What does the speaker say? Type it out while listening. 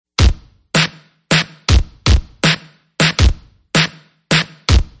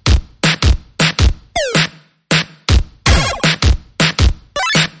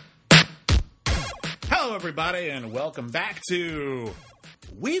Hello, everybody, and welcome back to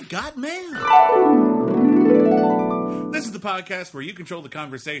We've Got Mail. This is the podcast where you control the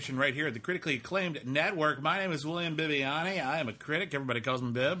conversation right here at the critically acclaimed network. My name is William Bibiani. I am a critic. Everybody calls me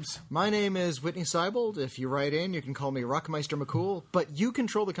Bibbs. My name is Whitney Seibold. If you write in, you can call me Rockmeister McCool, but you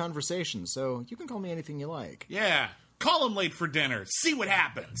control the conversation, so you can call me anything you like. Yeah. Call him late for dinner. See what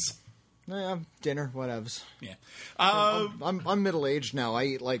happens. Dinner, whatevs. Yeah. I'm middle-aged now. I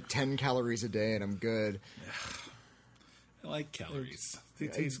eat like 10 calories a day, and I'm good. I like calories.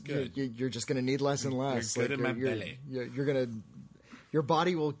 It tastes good. You're just going to need less and less. You're good in my belly. Your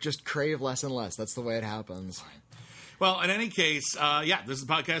body will just crave less and less. That's the way it happens. Well, in any case, this is a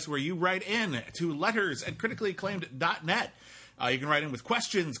podcast where you write in to letters@criticallyacclaimed.net. You can write in with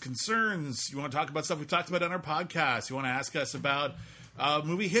questions, concerns. You want to talk about stuff we've talked about on our podcast. You want to ask us about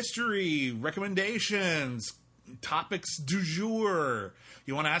movie history, recommendations, topics du jour.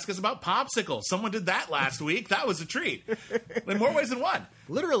 You want to ask us about popsicles. Someone did that last week. That was a treat. In more ways than one.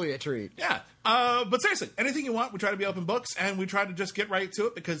 Literally a treat. Yeah. But seriously, anything you want, we try to be open books, and we try to just get right to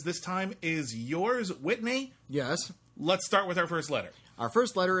it because this time is yours, Whitney. Yes. Let's start with our first letter. Our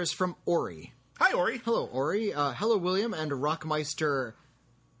first letter is from Ori. Hi, Ori. Hello, Ori. Hello, William and Rockmeister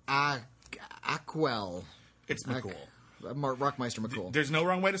Ackwell. It's McCool. Rockmeister McCool. There's no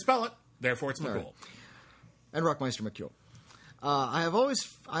wrong way to spell it, therefore it's McCool. Right. And Rockmeister McCool. I have always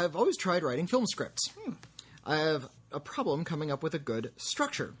tried writing film scripts. I have a problem coming up with a good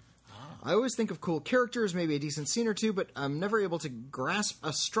structure. I always think of cool characters, maybe a decent scene or two, but I'm never able to grasp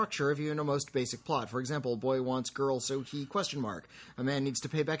a structure of even a most basic plot. For example, boy wants girl, so he ? A man needs to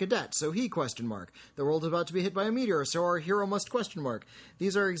pay back a debt, so he ? The world is about to be hit by a meteor, so our hero must ?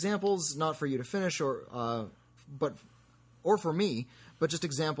 These are examples not for you to finish or for me, but just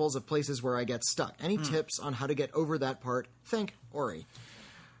examples of places where I get stuck. Any tips on how to get over that part? Thank Ori.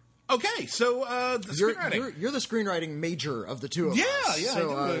 Okay, so the screenwriting. You're the screenwriting major of the two of us. Yeah,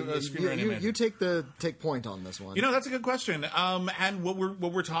 so, I do screenwriting major. You take point on this one. You know, that's a good question. And what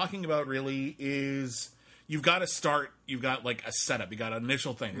we're talking about really is you've got to start. You've got like a setup. You got an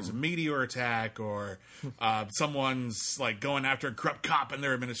initial thing. There's a meteor attack, or someone's like going after a corrupt cop in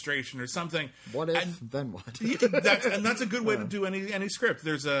their administration, or something. What if? Then what? That's a good way to do any script.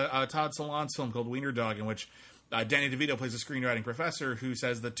 There's a Todd Solondz film called Wiener Dog in which Danny DeVito plays a screenwriting professor who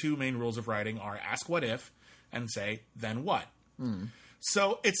says the two main rules of writing are ask what if and say then what.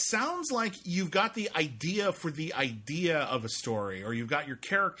 So it sounds like you've got the idea for the idea of a story, or you've got your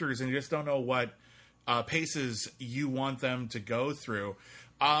characters and you just don't know what paces you want them to go through.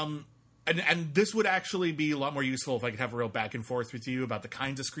 And this would actually be a lot more useful if I could have a real back and forth with you about the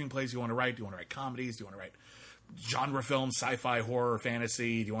kinds of screenplays you want to write. Do you want to write comedies? Do you want to write genre films, sci-fi, horror,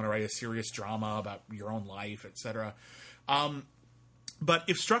 fantasy? Do you want to write a serious drama about your own life, etc.? But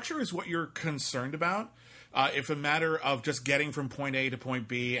if structure is what you're concerned about, if a matter of just getting from point A to point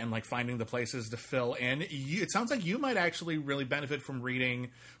B and like finding the places to fill in, it sounds like you might actually really benefit from reading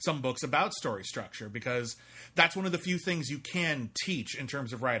some books about story structure, because that's one of the few things you can teach in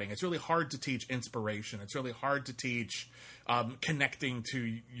terms of writing. It's really hard to teach inspiration. It's really hard to teach connecting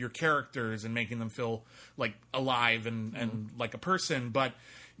to your characters and making them feel like alive and like a person. But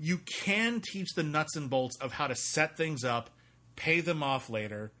you can teach the nuts and bolts of how to set things up, pay them off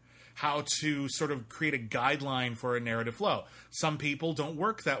later, how to sort of create a guideline for a narrative flow. Some people don't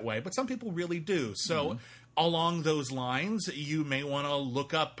work that way, but some people really do. So along those lines, you may want to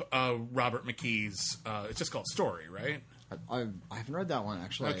look up Robert McKee's, it's just called Story, right? I haven't read that one,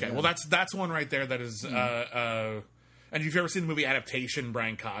 actually. Okay, yeah. well, that's one right there that is... and if you've ever seen the movie Adaptation,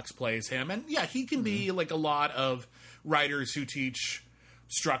 Brian Cox plays him. And yeah, he can be like a lot of writers who teach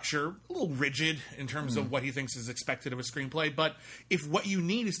structure, a little rigid in terms of what he thinks is expected of a screenplay. But if what you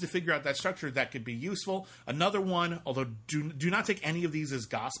need is to figure out that structure, that could be useful. Another one, although do not take any of these as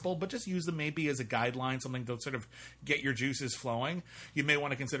gospel, but just use them maybe as a guideline, something to sort of get your juices flowing. You may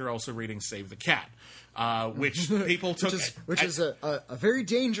want to consider also reading Save the Cat, which people took... which is a very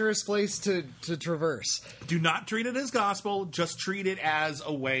dangerous place to traverse. Do not treat it as gospel. Just treat it as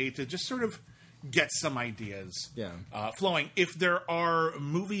a way to just sort of get some ideas flowing. If there are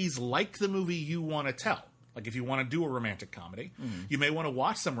movies like the movie you want to tell, like if you want to do a romantic comedy, you may want to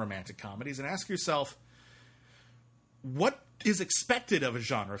watch some romantic comedies and ask yourself, what is expected of a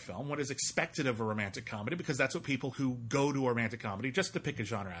genre film? What is expected of a romantic comedy? Because that's what people who go to a romantic comedy, just to pick a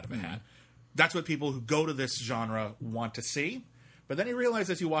genre out of a hat, that's what people who go to this genre want to see. But then you realize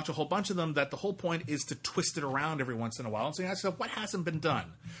as you watch a whole bunch of them that the whole point is to twist it around every once in a while. And so you ask yourself, what hasn't been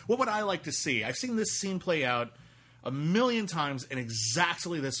done? What would I like to see? I've seen this scene play out a million times in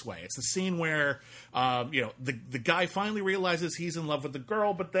exactly this way. It's the scene where, the guy finally realizes he's in love with the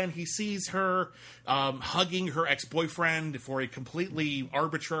girl, but then he sees her hugging her ex-boyfriend for a completely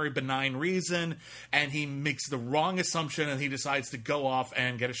arbitrary, benign reason, and he makes the wrong assumption, and he decides to go off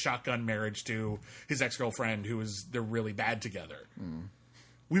and get a shotgun marriage to his ex-girlfriend, they're really bad together.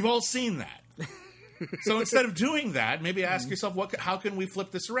 We've all seen that. So instead of doing that, maybe ask yourself, how can we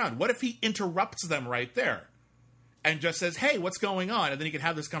flip this around? What if he interrupts them right there and just says, hey, what's going on? And then you can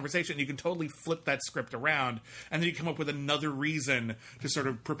have this conversation. You can totally flip that script around, and then you come up with another reason to sort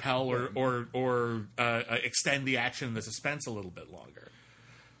of propel or extend the action and the suspense a little bit longer.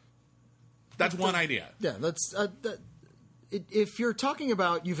 That's one idea. Yeah, that's... if you're talking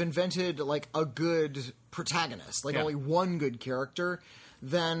about you've invented, like, a good protagonist, like only one good character...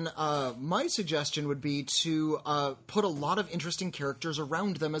 then my suggestion would be to put a lot of interesting characters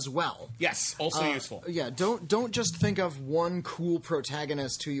around them as well. Yes, also useful. Yeah, don't just think of one cool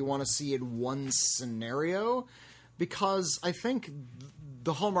protagonist who you want to see in one scenario, because I think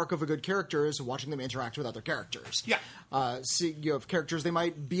the hallmark of a good character is watching them interact with other characters. Yeah. See, you have characters they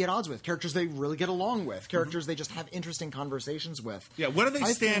might be at odds with, characters they really get along with, characters they just have interesting conversations with. Yeah, what do they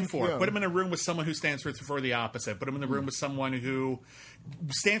stand for? Put them in a room with someone who stands for the opposite. Put them in the room with someone who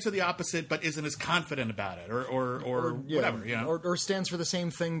stands for the opposite but isn't as confident about it, or whatever, you know. Or stands for the same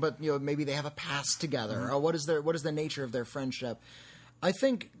thing, but maybe they have a past together. Or what is the nature of their friendship? I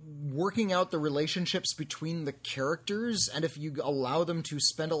think working out the relationships between the characters, and if you allow them to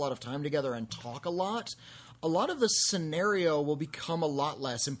spend a lot of time together and talk a lot of the scenario will become a lot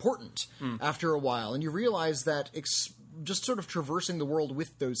less important after a while. And you realize that just sort of traversing the world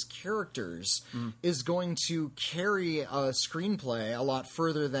with those characters is going to carry a screenplay a lot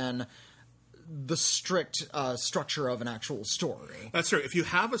further than the strict structure of an actual story. That's true. If you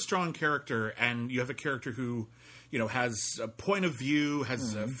have a strong character and you have a character who has a point of view,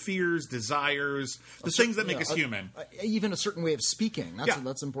 has fears, desires, the things that make us human. Even a certain way of speaking.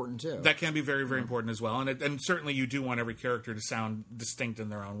 That's important, too. That can be very, very important as well. And certainly you do want every character to sound distinct in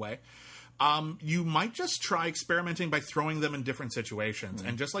their own way. You might just try experimenting by throwing them in different situations.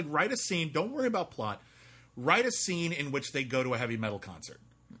 And just write a scene. Don't worry about plot. Write a scene in which they go to a heavy metal concert.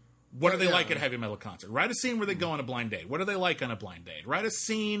 What are they like at a heavy metal concert? Write a scene where they go on a blind date. What are they like on a blind date? Write a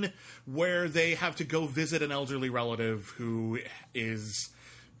scene where they have to go visit an elderly relative who is,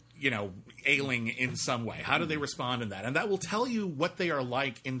 ailing in some way. How do they respond in that? And that will tell you what they are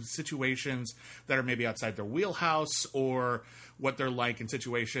like in situations that are maybe outside their wheelhouse, or what they're like in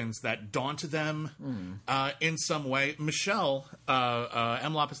situations that daunt them in some way. Michelle,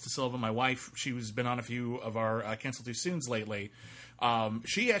 M. Lopez de Silva, my wife, she's been on a few of our Cancel Too Soons lately.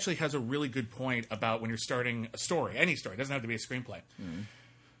 She actually has a really good point about when you're starting a story, any story, it doesn't have to be a screenplay.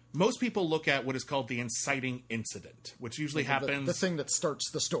 Most people look at what is called the inciting incident, which usually happens... The thing that starts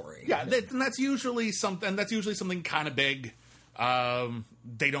the story. Yeah, and that's usually something kind of big.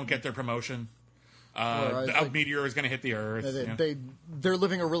 They don't get their promotion. A meteor is going to hit the Earth. They're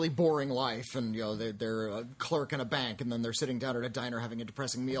living a really boring life, and they're a clerk in a bank, and then they're sitting down at a diner having a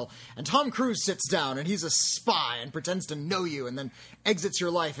depressing meal, and Tom Cruise sits down, and he's a spy and pretends to know you, and then exits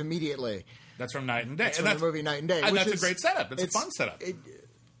your life immediately. That's from Night and Day. That's from the movie Night and Day. And that's a great setup. It's a fun setup.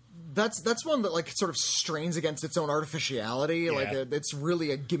 That's one that sort of strains against its own artificiality. Yeah. It's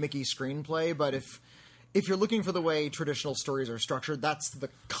really a gimmicky screenplay, but if you're looking for the way traditional stories are structured, that's the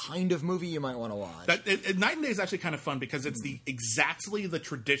kind of movie you might want to watch. Night and Day is actually kind of fun because it's exactly the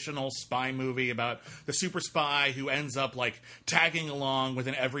traditional spy movie about the super spy who ends up tagging along with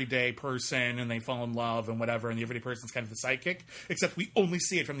an everyday person, and they fall in love and whatever, and the everyday person's kind of the sidekick, except we only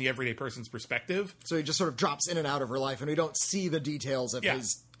see it from the everyday person's perspective. So he just sort of drops in and out of her life, and we don't see the details of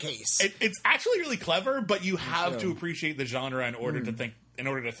his case. It's actually really clever, but you have to appreciate the genre in order to think. In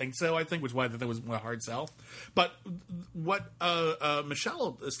order to think so, I think, which is why that was a hard sell. But what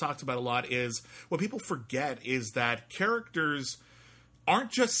Michelle has talked about a lot is what people forget is that characters aren't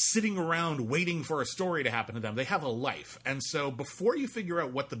just sitting around waiting for a story to happen to them. They have a life. And so before you figure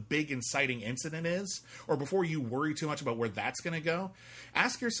out what the big inciting incident is, or before you worry too much about where that's going to go,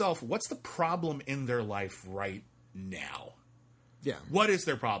 ask yourself, what's the problem in their life right now? Yeah. What is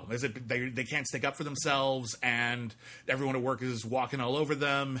their problem? Is it they can't stick up for themselves and everyone at work is walking all over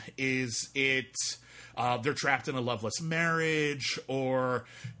them? Is it they're trapped in a loveless marriage? Or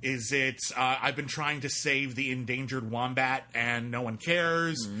is it I've been trying to save the endangered wombat and no one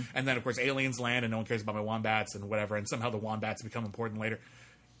cares? And then, of course, aliens land and no one cares about my wombats and whatever, and somehow the wombats become important later.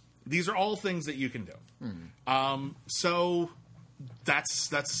 These are all things that you can do. So...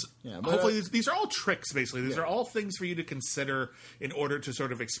 That's hopefully these are all tricks, basically. These are all things for you to consider in order to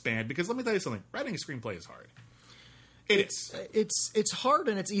sort of expand. Because let me tell you something, writing a screenplay is hard. It's hard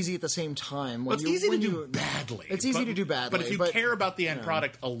and it's easy at the same time. It's easy to do badly. It's easy to do badly. But if you care about the end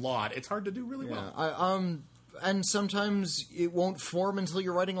product a lot, it's hard to do really well. And sometimes it won't form until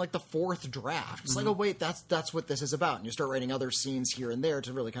you're writing like the fourth draft. It's like, oh wait, that's what this is about, and you start writing other scenes here and there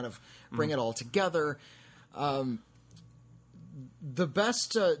to really kind of bring it all together. The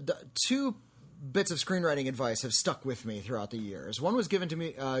best two bits of screenwriting advice have stuck with me throughout the years. One was given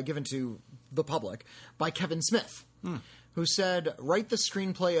to the public by Kevin Smith, who said, "Write the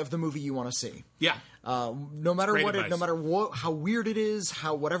screenplay of the movie you want to see." Yeah. No matter how weird it is,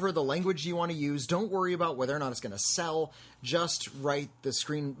 whatever the language you want to use, don't worry about whether or not it's going to sell. Just write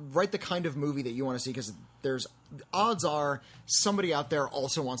the kind of movie that you want to see, because odds are somebody out there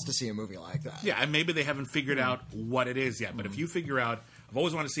also wants to see a movie like that. Yeah, and maybe they haven't figured out what it is yet. But if you figure out, I've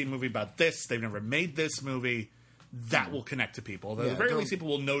always wanted to see a movie about this, they've never made this movie, that will connect to people. At the very least, people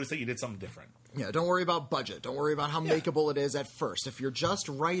will notice that you did something different. Yeah, don't worry about budget. Don't worry about how makeable it is at first. If you're just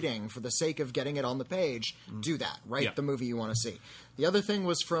writing for the sake of getting it on the page, do that. Write the movie you want to see. The other thing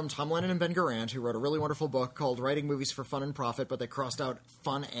was from Tom Lennon and Ben Garant, who wrote a really wonderful book called Writing Movies for Fun and Profit, but they crossed out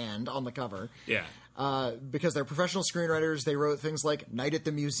fun and on the cover. Yeah. Because they're professional screenwriters, they wrote things like Night at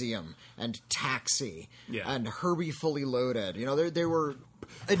the Museum and Taxi and Herbie Fully Loaded. You know, they were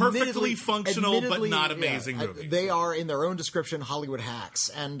perfectly functional but not amazing movies. They are, in their own description, Hollywood hacks.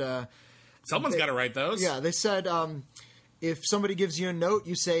 And someone's got to write those. Yeah, they said if somebody gives you a note,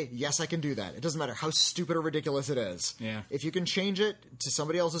 you say, yes, I can do that. It doesn't matter how stupid or ridiculous it is. Yeah. If you can change it to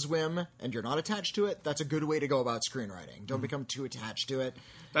somebody else's whim and you're not attached to it, that's a good way to go about screenwriting. Don't become too attached to it.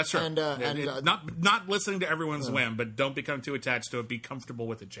 That's true. Not listening to everyone's whim, but don't become too attached to it. Be comfortable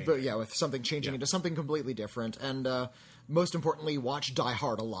with it changing. But yeah, with something changing into something completely different. And most importantly, watch Die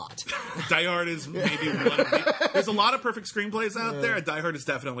Hard a lot. Die Hard is maybe one of the... There's a lot of perfect screenplays out there. Die Hard is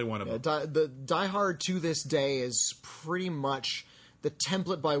definitely one of them. The Die Hard to this day is pretty much the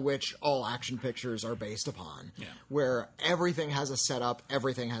template by which all action pictures are based upon. Yeah. Where everything has a setup,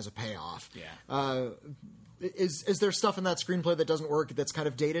 everything has a payoff. Yeah. Is there stuff in that screenplay that doesn't work, that's kind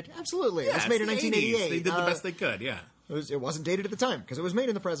of dated? Absolutely. Yeah, it was made in 1988. 80s. They did the best they could, yeah. It wasn't dated at the time because it was made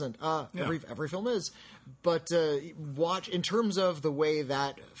in the present. Every film is. But watch, in terms of the way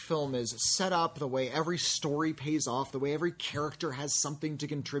that film is set up, the way every story pays off, the way every character has something to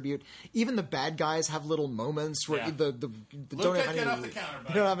contribute. Even the bad guys have little moments where don't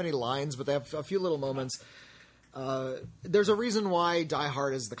have any lines, but they have a few little moments. There's a reason why Die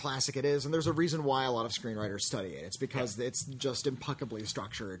Hard is the classic it is, and there's a reason why a lot of screenwriters study it. It's because it's just impeccably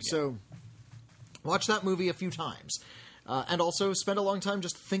structured. Yeah. So watch that movie a few times. And also spend a long time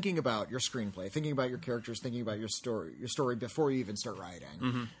just thinking about your screenplay, thinking about your characters, thinking about your story before you even start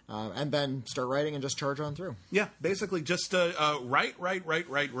writing. And then start writing and just charge on through. Yeah, basically just write.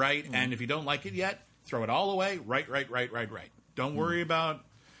 And if you don't like it yet, throw it all away. Write. Don't worry about...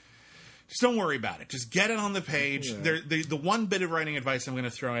 Just don't worry about it. Just get it on the page. Yeah. The one bit of writing advice I'm going to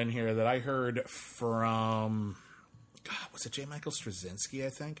throw in here that I heard from... God, was it J. Michael Straczynski, I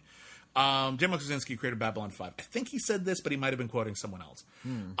think? J. Michael Straczynski created Babylon 5. I think he said this, but he might have been quoting someone else.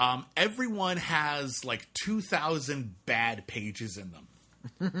 Everyone has like 2,000 bad pages in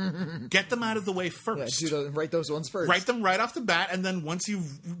them. Get them out of the way first. Yeah, write those ones first. Write them right off the bat, and then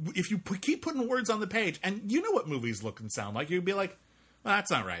if you keep putting words on the page, and you know what movies look and sound like, you'd be like, well, that's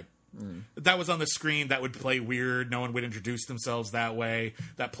not right. That was on the screen, that would play weird. No one would introduce themselves that way.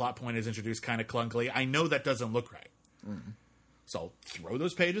 That plot point is introduced kind of clunkily. I know that doesn't look right. So I'll throw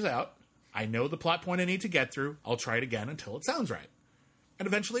those pages out. I know the plot point I need to get through. I'll try it again until it sounds right. And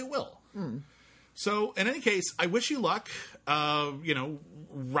eventually it will. So in any case, I wish you luck.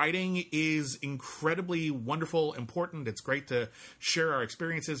 Writing is incredibly wonderful, important. It's great to share our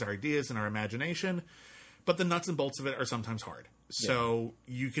experiences, our ideas, and our imagination. But the nuts and bolts of it are sometimes hard. So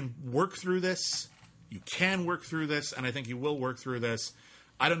you can work through this. You can work through this, and I think you will work through this.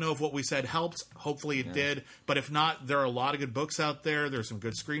 I don't know if what we said helped. Hopefully it did. But if not, there are a lot of good books out there. There's some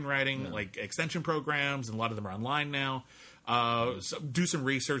good screenwriting, like extension programs, and a lot of them are online now. So do some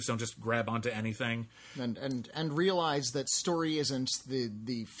research. Don't just grab onto anything. And realize that story isn't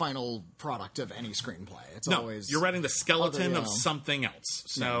the final product of any screenplay. It's always... You're writing the skeleton of something else.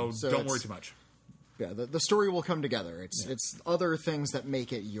 So don't worry too much. Yeah, the story will come together. It's other things that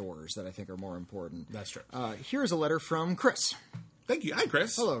make it yours that I think are more important. That's true. Here's a letter from Chris. Thank you. Hi,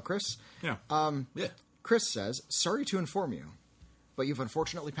 Chris. Hello, Chris. Yeah. Chris says, sorry to inform you, but you've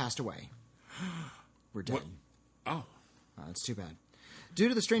unfortunately passed away. We're dead. What? Oh. That's too bad. Due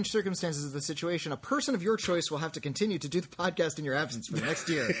to the strange circumstances of the situation, a person of your choice will have to continue to do the podcast in your absence for the next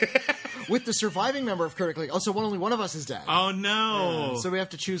year. with the surviving member of Critic League. Oh, so only one of us is dead. Oh no! So we have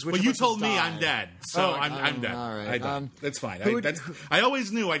to choose which. Well, of you us told has me died. I'm dead, so I'm dead. All right, I died. That's fine. who would- I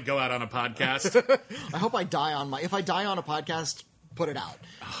always knew I'd go out on a podcast. I hope I die on my. If I die on a podcast, put it out.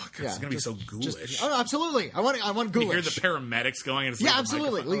 Oh, God, it's gonna be so ghoulish. Oh, absolutely. I want ghoulish. You hear the paramedics going, and it's Yeah, like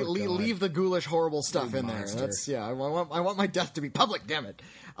absolutely. the microphone. Oh, God. Leave the ghoulish, horrible stuff You in there. monster. I want my death to be public. Damn it.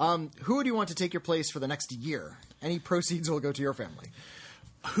 Who would you want to take your place for the next year? Any proceeds will go to your family.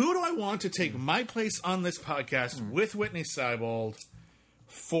 Who do I want to take my place on this podcast with Whitney Seibold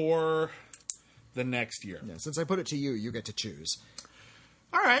for the next year? Yeah, since I put it to you, you get to choose.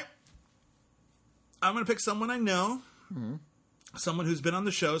 All right. I'm going to pick someone I know, someone who's been on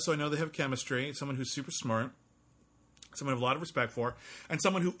the show, so I know they have chemistry, someone who's super smart, someone I have a lot of respect for, and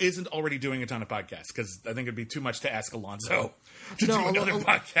someone who isn't already doing a ton of podcasts, because I think it'd be too much to ask Alonso to do another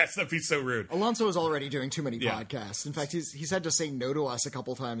podcast. That'd be so rude. Alonso is already doing too many podcasts. In fact, he's had to say no to us a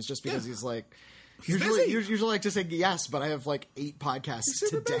couple times just because he's like... Usually like to say yes, but I have like 8 podcasts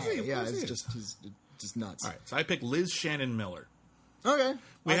today. Busy. He's just nuts. All right, so I picked Liz Shannon Miller. Okay.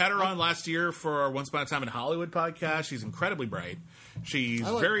 We had her on last year for our Once Upon a Time in Hollywood podcast. She's incredibly bright. She's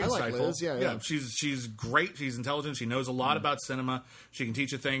very insightful. like Liz. Yeah. She's great. She's intelligent. She knows a lot about cinema. She can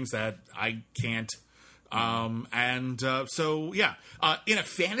teach you things that I can't. In a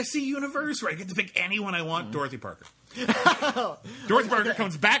fantasy universe where I get to pick anyone I want, Dorothy Parker. Dorothy Parker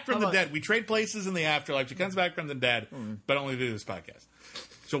comes back from the dead. We trade places in the afterlife. She comes back from the dead, but only to do this podcast.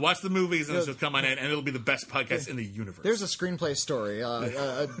 She'll watch the movies and she'll come on in, and it'll be the best podcast in the universe. There's a screenplay story.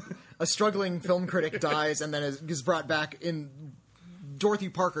 A struggling film critic dies and then is brought back in. Dorothy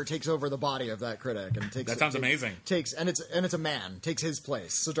Parker takes over the body of that critic and takes. That sounds amazing. And it's a man takes his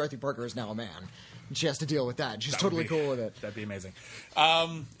place. So Dorothy Parker is now a man. And she has to deal with that. She's totally cool with it. That'd be amazing.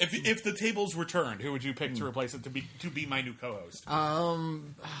 If the tables were turned, who would you pick to replace it to be my new co-host?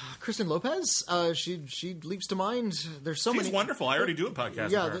 Kristen Lopez. She leaps to mind. She's wonderful. I already do a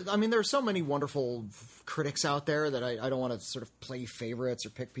podcast. Yeah, with her. I mean, there are so many wonderful critics out there that I don't want to sort of play favorites or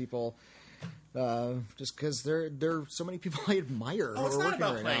pick people. Just because there are so many people I admire. Oh, it's not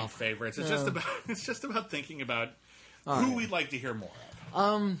about right playing now. favorites. It's just about thinking about who we'd like to hear more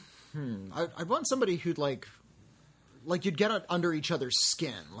of. I'd want somebody who'd like you'd get under each other's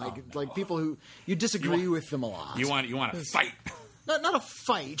skin, like people who you disagree with them a lot. You want to fight. Not a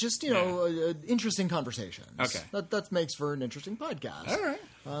fight, just interesting conversations. Okay, that makes for an interesting podcast. All right.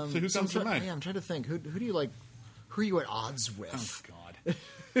 So who comes to mind? Yeah, I'm trying to think. Who do you like? Who are you at odds with? Oh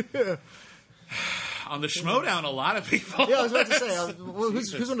God. On the Schmodown, a lot of people. Yeah, I was about to say,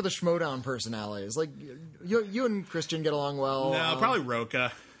 who's one of the Schmodown personalities? Like, you and Christian get along well. No, probably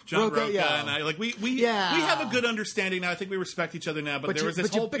Roca. John Roca and I, we have a good understanding now. I think we respect each other now. But there was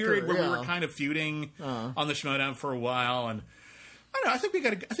this whole period where we were kind of feuding on the Schmodown for a while, and I don't know. I think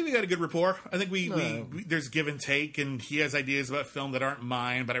we got a good rapport. I think we there's give and take, and he has ideas about film that aren't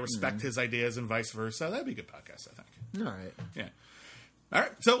mine, but I respect his ideas and vice versa. That'd be a good podcast, I think. All right. Yeah. All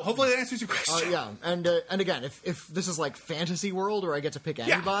right, so hopefully that answers your question. Yeah, and again, if this is like fantasy world where I get to pick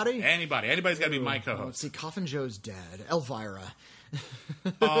anybody, anybody's got to be my co-host. Let's see, Coffin Joe's dead. Elvira.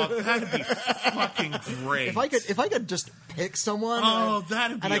 Oh, that'd be fucking great. If I could just pick someone,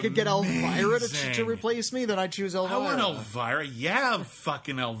 that'd be and I could get Elvira amazing. to replace me, then I'd choose Elvira. I want Elvira. Yeah,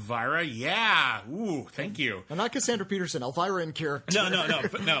 fucking Elvira. Yeah. Ooh, thank you. And not Cassandra Peterson. Elvira in character.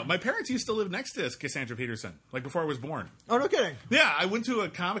 No. My parents used to live next to Cassandra Peterson, like before I was born. Oh, no kidding. Yeah, I went to a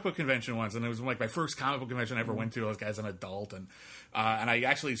comic book convention once, and it was like my first comic book convention I ever went to as an adult, and I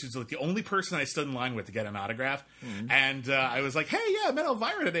actually she was like the only person I stood in line with to get an autograph, and I was like, "Hey, yeah, I met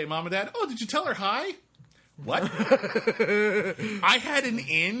Elvira today, Mom and Dad. Oh, did you tell her hi?" What? I had an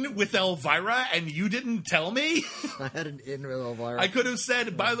in with Elvira, and you didn't tell me? I had an in with Elvira. I could have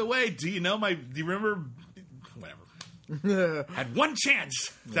said, by the way, do you remember? Whatever. Had one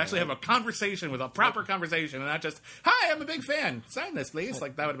chance to actually have a conversation with a proper conversation, and not just, "Hi, I'm a big fan. Sign this, please."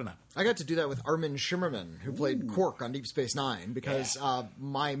 Like, that would have been that. I got to do that with Armin Shimmerman, who played Quark on Deep Space Nine, because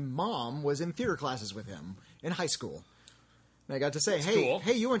my mom was in theater classes with him in high school. And I got to say, hey,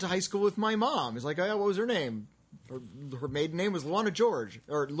 you went to high school with my mom. He's like, "Oh, yeah, what was her name?" Her maiden name was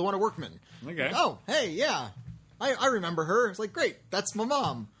Luana Workman. Okay. Oh, hey, yeah. I remember her. It's like, great, that's my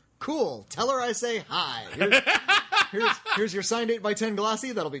mom. Cool. Tell her I say hi. Here's your signed 8x10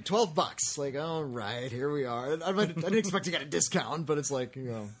 glossy. That'll be $12. Like, all right, here we are. I didn't expect to get a discount, but it's like,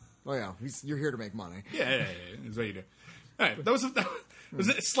 oh yeah, you're here to make money. Yeah, that's what you do. All right, that was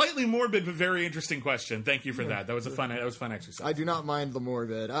a slightly morbid but very interesting question. Thank you for that. That was fun exercise. I do not mind the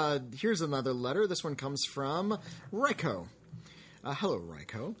morbid. Here's another letter. This one comes from Ryko. Hello,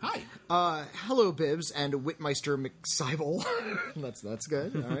 Ryko. Hi. Hello, Bibbs and Whitmeister McSeibel. That's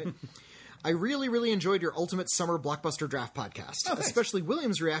good. All right. I really, really enjoyed your Ultimate Summer Blockbuster Draft podcast, thanks. especially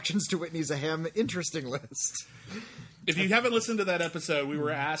William's reactions to Whitney's ahem interesting list. If you haven't listened to that episode, we were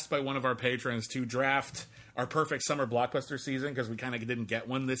asked by one of our patrons to draft our perfect summer blockbuster season because we kind of didn't get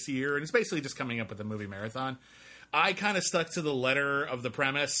one this year, and it's basically just coming up with a movie marathon. I kind of stuck to the letter of the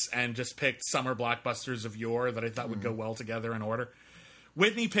premise and just picked summer blockbusters of yore that I thought would go well together in order.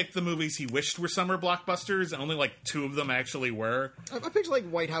 Whitney picked the movies he wished were summer blockbusters, and only like 2 of them actually were. I picked like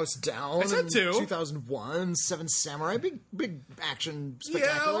White House Down. I said 2. 2001, Seven Samurai, big action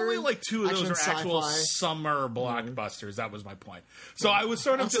spectacular. Yeah, only like 2 of those are action actual sci-fi. summer blockbusters. That was my point. So I was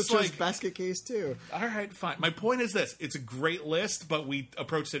sort of Also just chose like, Basket Case too. all right, fine. My point is this: it's a great list, but we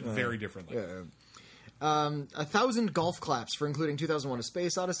approached it very differently. Yeah. 1,000 golf claps for including 2001: A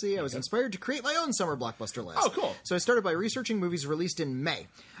Space Odyssey. I was inspired to create my own summer blockbuster list. Oh, cool. So I started by researching movies released in May.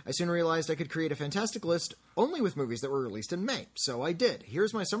 I soon realized I could create a fantastic list only with movies that were released in May. So I did.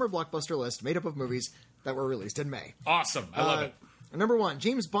 Here's my summer blockbuster list made up of movies that were released in May. Awesome. I love it. Number 1,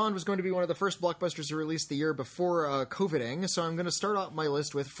 James Bond was going to be one of the first blockbusters to release the year before COVIDing, so I'm going to start out my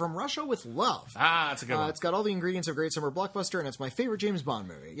list with From Russia with Love. That's a good one. It's got all the ingredients of a great summer blockbuster, and it's my favorite James Bond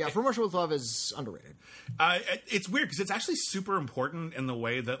movie. Yeah, From Russia with Love is underrated. It's weird because it's actually super important in the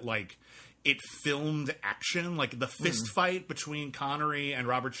way that like it filmed action, like the fist fight between Connery and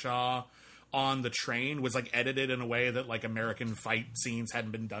Robert Shaw on the train was like edited in a way that like American fight scenes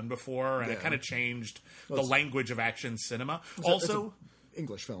hadn't been done before, and it kind of changed the language of action cinema. Also,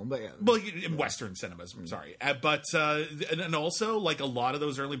 English film, but yeah. well, in Western cinemas, I'm sorry. And also, like a lot of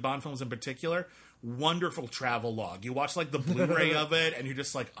those early Bond films in particular, wonderful travel log. You watch like the Blu-ray of it, and you're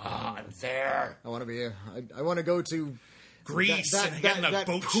just like, I'm there. I want to be. I want to go to Greece and get in a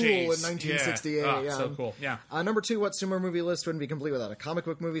boat pool chase. in 1968. Yeah. Yeah. So cool. Yeah. Number 2, what summer movie list wouldn't be complete without a comic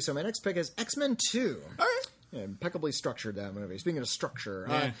book movie? So my next pick is X-Men 2. All right. Yeah, impeccably structured, that movie. Speaking of structure,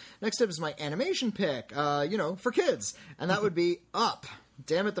 Yeah. next up is my animation pick, for kids, and that would be Up.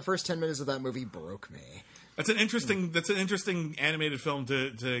 Damn it, the first 10 minutes of that movie broke me. That's an interesting animated film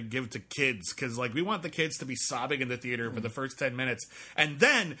to give to kids, because like we want the kids to be sobbing in the theater for the first 10 minutes, and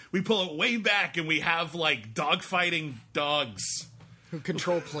then we pull it way back and we have like dogfighting dogs Who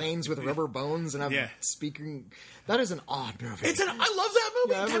control planes with rubber bones and have speaking. That is an odd movie. I love that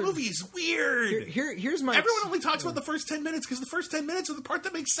movie. Yeah, that movie is weird. Here's my. Everyone only talks about the first 10 minutes because the first 10 minutes are the part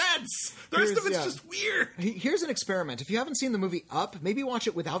that makes sense. The rest of it's just weird. Here's an experiment. If you haven't seen the movie Up, maybe watch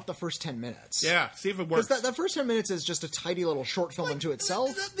it without the first 10 minutes. Yeah, see if it works. Because that first 10 minutes is just a tidy little short film unto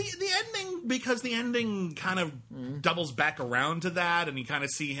itself. The ending, because the ending kind of doubles back around to that, and you kind of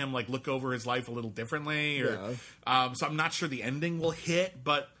see him like look over his life a little differently. So I'm not sure the ending will hit,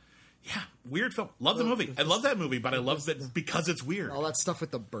 but. Yeah, weird film. Love the movie. I love that movie, but I love it because it's weird. All that stuff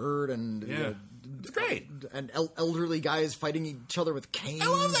with the bird and it's great. And elderly guys fighting each other with canes. I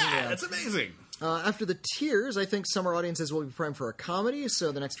love that. That's amazing. After the tears, I think summer audiences will be primed for a comedy.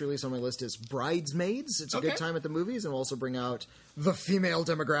 So the next release on my list is Bridesmaids. It's a good time at the movies, and we'll also bring out the female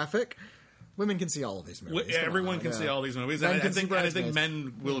demographic. Women can see all of these movies. Everyone can see all these movies. And I think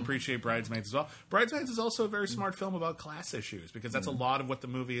men will appreciate Bridesmaids as well. Bridesmaids is also a very smart film about class issues, because that's a lot of what the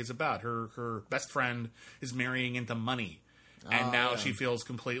movie is about. Her best friend is marrying into money. And now she feels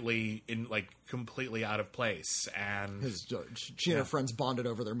completely out of place, and she and her friends bonded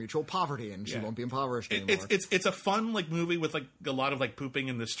over their mutual poverty, and she won't be impoverished anymore. It's a fun movie with a lot of pooping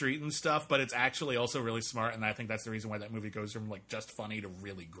in the street and stuff, but it's actually also really smart, and I think that's the reason why that movie goes from just funny to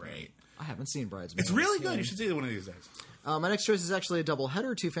really great. I haven't seen Bridesmaids. It's really good. You should see it one of these days. My next choice is actually a double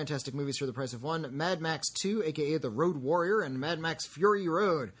header: 2 fantastic movies for the price of one: Mad Max 2, aka The Road Warrior, and Mad Max Fury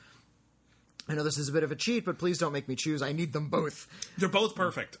Road. I know this is a bit of a cheat, but please don't make me choose. I need them both. They're both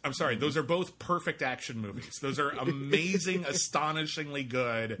perfect. I'm sorry. Those are both perfect action movies. Those are amazing, astonishingly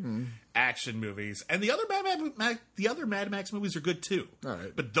good action movies. And the other Mad Max movies are good too. All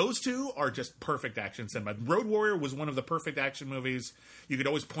right. But those two are just perfect action cinema. Road Warrior was one of the perfect action movies. You could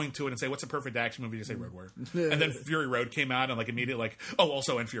always point to it and say, what's a perfect action movie? You say Road Warrior. And then Fury Road came out and immediately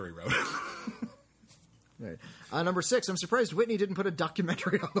also and Fury Road. Right. Number 6, I'm surprised Whitney didn't put a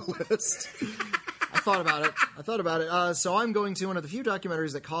documentary on the list. I thought about it. So I'm going to one of the few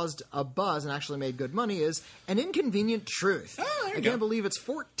documentaries that caused a buzz and actually made good money is An Inconvenient Truth. I can't believe it's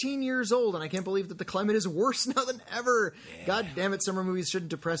 14 years old, and I can't believe that the climate is worse now than ever. Yeah. God damn it, summer movies shouldn't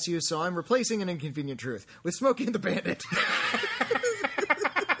depress you, so I'm replacing An Inconvenient Truth with Smokey and the Bandit.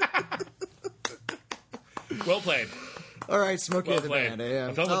 Well played. All right, Smokey and the Bandit. Yeah.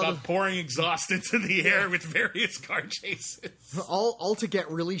 A film about pouring exhaust into the air with various car chases. All to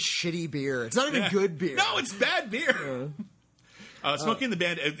get really shitty beer. It's not even good beer. No, it's bad beer. Smokey and the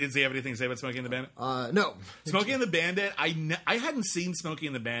Bandit. Does he have anything to say about Smokey and the Bandit? No. Smokey and the Bandit. I hadn't seen Smokey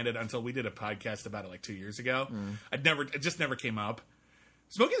and the Bandit until we did a podcast about it like 2 years ago. It just never came up.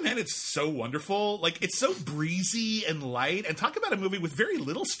 Smokey and the Bandit's so wonderful. Like, it's so breezy and light. And talk about a movie with very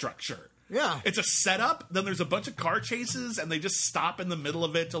little structure. Yeah. It's a setup, then there's a bunch of car chases, and they just stop in the middle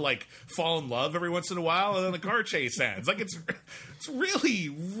of it to, like, fall in love every once in a while, and then the car chase ends. Like, it's really,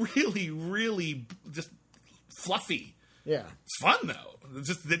 really, really just fluffy. Yeah. It's fun, though.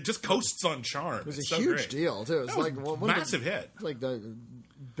 It just coasts on charm. It was a huge deal, too. It was like one massive hit. Like the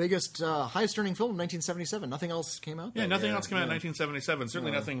biggest, highest-earning film of 1977. Nothing else came out. Yeah, nothing else came out in 1977.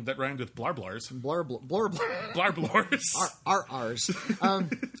 Certainly nothing that rhymed with blarblars. Blarblars. Ours.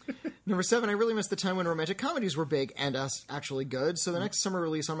 Number 7, I really missed the time when romantic comedies were big and actually good, so the next summer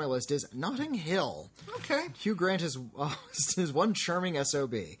release on my list is Notting Hill. Okay. Hugh Grant is one charming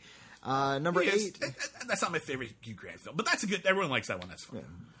SOB. Number 8. That's not my favorite Hugh Grant film, but that's a good. Everyone likes that one. That's fun.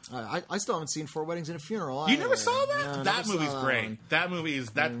 Yeah. I still haven't seen 4 Weddings and a Funeral. You never saw that? No, that movie's great. That movie is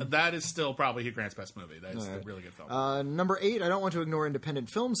that is still probably Hugh Grant's best movie. That's a really good film. Number 8, I don't want to ignore independent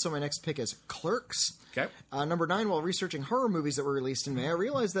films, so my next pick is Clerks. Okay. Number 9, while researching horror movies that were released in May, I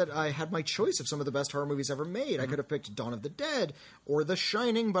realized that I had my choice of some of the best horror movies ever made. I could have picked Dawn of the Dead or The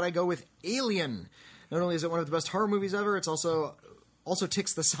Shining, but I go with Alien. Not only is it one of the best horror movies ever, it's also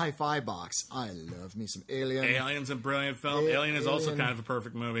ticks the sci-fi box. I love me some Alien. Alien's a brilliant film. Alien is also kind of a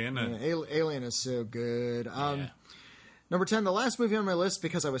perfect movie, isn't it? Yeah, Alien is so good. Number 10, the last movie on my list,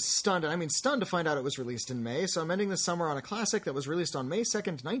 because I was stunned, and I mean stunned to find out it was released in May, so I'm ending the summer on a classic that was released on May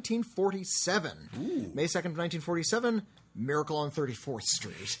 2nd, 1947. Ooh. May 2nd, 1947, Miracle on 34th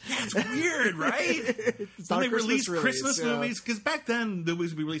Street. Yeah, it's weird, right? When they released Christmas movies, because back then the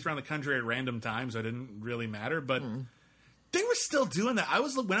movies would be released around the country at random times, so it didn't really matter, but they were still doing that.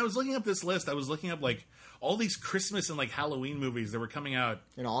 When I was looking up this list, I was looking up like all these Christmas and like Halloween movies that were coming out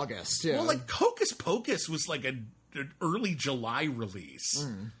in August. Yeah. Well, like Hocus Pocus was like an early July release.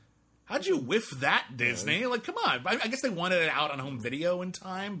 How'd you whiff that, Disney? Like, come on. I guess they wanted it out on home video in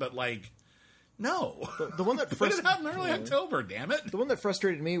time, but like, no. The one that put it out in early October. Damn it. The one that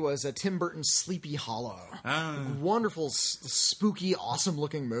frustrated me was Tim Burton's Sleepy Hollow. Wonderful, spooky,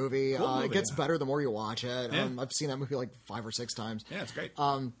 awesome-looking movie. Cool movie. It gets better the more you watch it. Yeah. I've seen that movie like 5 or 6 times. Yeah, it's great.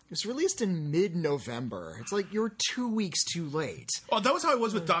 It was released in mid-November. It's like you're 2 weeks too late. Oh, that was how I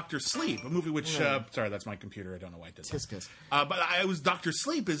was with Dr. Sleep, a movie which... sorry, that's my computer. I don't know why it did that. Kiss. But Dr.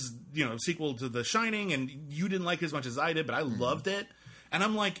 Sleep is, sequel to The Shining, and you didn't like it as much as I did, but I loved it. And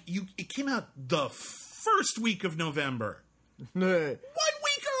I'm like, it came out the first week of November. 1 week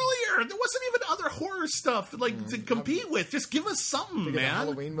earlier. There wasn't even other horror stuff to compete with. Just give us something, man.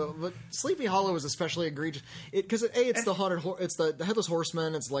 Halloween, but Sleepy Hollow is especially egregious because it's the haunted, it's the Headless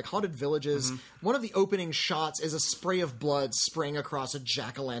Horseman. It's like haunted villages. One of the opening shots is a spray of blood spraying across a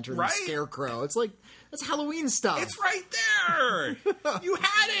jack-o'-lantern scarecrow. It's like that's Halloween stuff. It's right there. You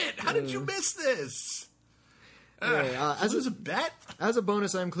had it. How did you miss this? As a bet? As a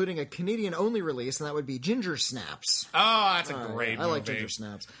bonus, I'm including a Canadian-only release, and that would be Ginger Snaps. Oh, that's a great movie. I like Ginger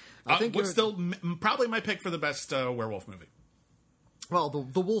Snaps. I think what's still probably my pick for the best werewolf movie. Well,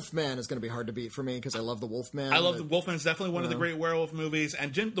 the Wolfman is going to be hard to beat for me because I love the Wolfman. I love the Wolfman. It's definitely one of the great werewolf movies.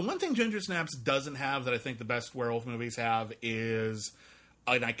 And the one thing Ginger Snaps doesn't have that I think the best werewolf movies have is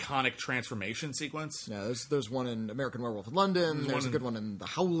an iconic transformation sequence. Yeah, there's one in American Werewolf in London. There's a good one in The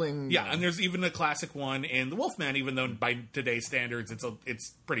Howling. Yeah, and there's even a classic one in The Wolfman, even though by today's standards it's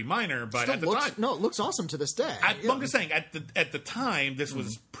pretty minor. But at the time, no, it looks awesome to this day. I'm just saying, at the time, this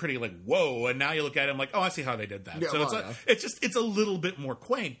was pretty like whoa, and now you look at it, I'm like, oh, I see how they did that. Yeah, so it's a little bit more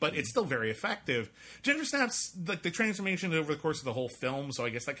quaint, but it's still very effective. Ginger Snaps, like the transformation over the course of the whole film, so I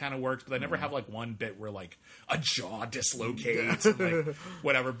guess that kind of works. But I never have like one bit where like a jaw dislocates. And, like,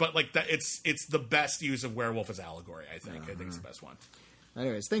 whatever, but like that, it's the best use of werewolf as allegory. I think it's the best one.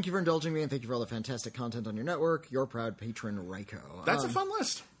 Anyways, thank you for indulging me, and thank you for all the fantastic content on your network. Your proud patron, Ryko. That's a fun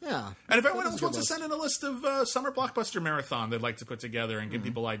list. Yeah. And if anyone else wants to send in a list of summer blockbuster marathon they'd like to put together and give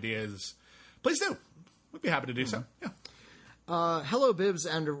people ideas, please do. We'd be happy to do so. Yeah. Hello, Bibbs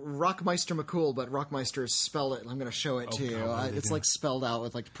and Rockmeister McCool, but Rockmeister is spelled it. I'm going to show it to you. It's like spelled out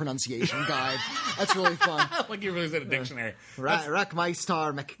with like pronunciation guide. That's really fun. Like you really said a dictionary.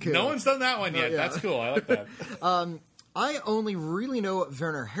 Rockmeister McCool. No one's done that one yet. That's cool. I like that. I only really know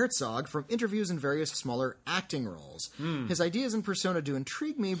Werner Herzog from interviews and various smaller acting roles. His ideas and persona do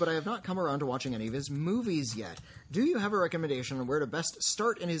intrigue me, but I have not come around to watching any of his movies yet. Do you have a recommendation on where to best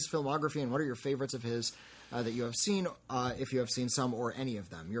start in his filmography, and what are your favorites of his that you have seen, if you have seen some or any of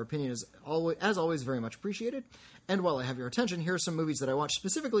them? Your opinion is, as always, very much appreciated. And while I have your attention, here are some movies that I watched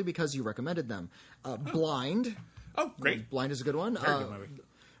specifically because you recommended them. Blind. Oh, great. Blind is a good one. Very good movie.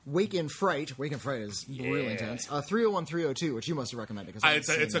 Wake in Fright. Wake in Fright is really intense. 301, 302, which you must have recommended.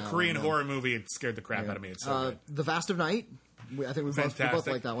 It's a Korean horror movie. It scared the crap out of me. It's so good. The Vast of Night. I think we both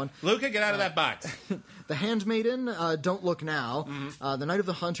like that one. Luca, get out of that box. The Handmaiden, Don't Look Now, The Night of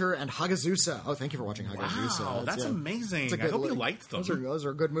the Hunter, and Hagazusa. Oh, thank you for watching Hagazusa. Wow, that's amazing. I hope you liked them. Those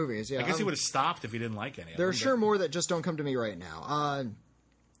are good movies. Yeah, I guess you would have stopped if you didn't like any of them. There are sure more that just don't come to me right now.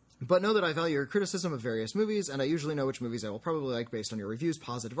 But know that I value your criticism of various movies, and I usually know which movies I will probably like based on your reviews,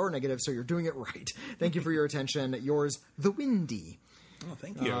 positive or negative, so you're doing it right. Thank you for your attention. Yours, The Windy. Oh,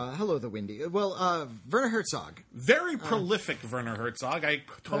 thank you. Hello, The Windy. Well, Werner Herzog. Very prolific Werner Herzog. I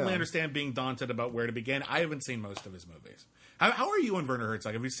totally understand being daunted about where to begin. I haven't seen most of his movies. How are you on Werner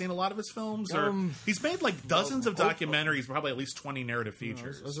Herzog? Have you seen a lot of his films? Or he's made like dozens of documentaries, probably at least 20 narrative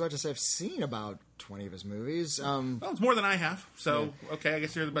features. I was about to say I've seen about 20 of his movies. Well, it's more than I have. So, okay, I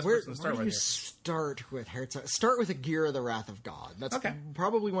guess you're the best person to start with. Where do you start with Herzog? Start with Aguirre, The Wrath of God. That's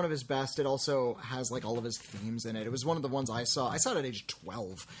probably one of his best. It also has like all of his themes in it. It was one of the ones I saw. I saw it at age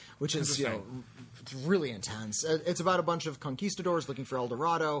 12, which is, it's really intense. It's about a bunch of conquistadors looking for El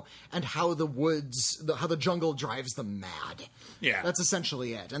Dorado and how the woods, how the jungle drives them mad. Yeah. That's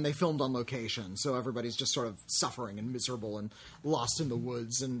essentially it. And they filmed on location, so everybody's just sort of suffering and miserable and lost in the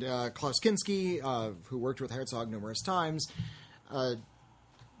woods. And Klaus Kinski, who worked with Herzog numerous times,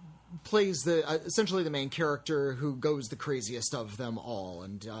 plays essentially the main character who goes the craziest of them all.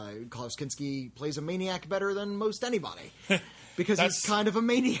 And Klaus Kinski plays a maniac better than most anybody. Because he's kind of a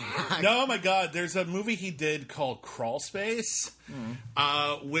maniac. No, my God. There's a movie he did called Crawl Space,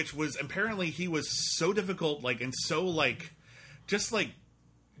 which was apparently he was so difficult, and so just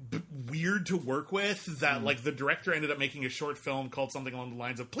weird to work with that the director ended up making a short film called something along the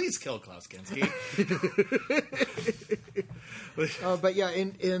lines of "Please kill Klaus Kinski." But yeah,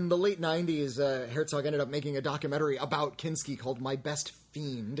 in the late 90s, Herzog ended up making a documentary about Kinski called My Best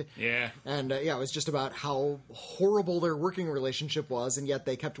Fiend. Yeah. And it was just about how horrible their working relationship was, and yet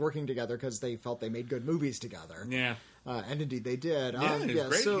they kept working together because they felt they made good movies together. Yeah. And indeed they did. Yeah, he's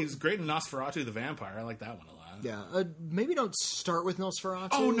great. He's great in Nosferatu the Vampire. I like that one a lot. Yeah, maybe don't start with Nosferatu.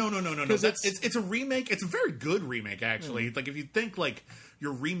 Oh, no. It's a remake. It's a very good remake, actually. If you think,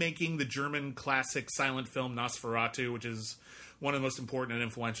 you're remaking the German classic silent film Nosferatu, which is one of the most important and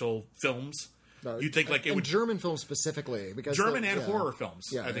influential films. You think it would German films specifically, because German and horror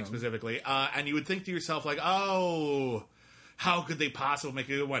films, I think specifically, and you would think to yourself oh, how could they possibly make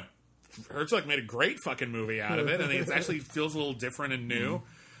it? What Herzog made a great fucking movie out of it, and it actually feels a little different and new.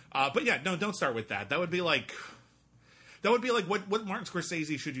 But yeah, no, don't start with that. That would be like what Martin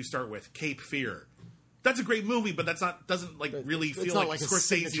Scorsese should you start with? Cape Fear. That's a great movie, but doesn't really feel like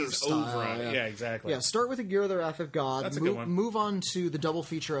Scorsese's over it. Yeah, exactly. Yeah, start with Aguirre, The Wrath of God. That's a good one. Move on to the double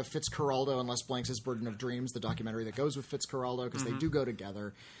feature of Fitzcarraldo and Les Blancs' Burden of Dreams, the documentary that goes with Fitzcarraldo, because they do go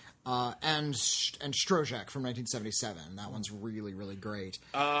together. And Strozek from 1977. That one's really, really great.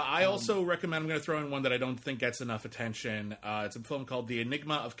 I also recommend, I'm going to throw in one that I don't think gets enough attention. It's a film called The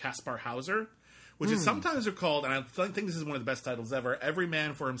Enigma of Caspar Hauser, which is sometimes called, and I think this is one of the best titles ever, Every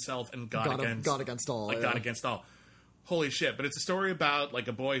Man for Himself and God Against All. God Against All. Holy shit. But it's a story about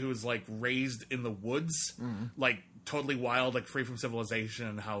a boy who was raised in the woods, totally wild, free from civilization,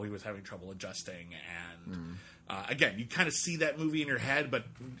 and how he was having trouble adjusting. And again, you kind of see that movie in your head, but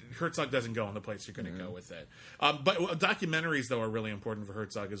Herzog doesn't go in the place you're going to go with it. But documentaries, though, are really important for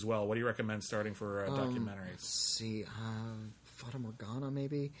Herzog as well. What do you recommend starting for documentaries? Let's see. Fata Morgana,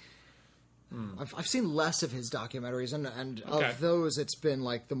 maybe? I've seen less of his documentaries, and of those, it's been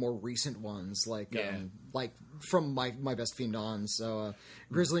the more recent ones, from my Best Fiend on. So,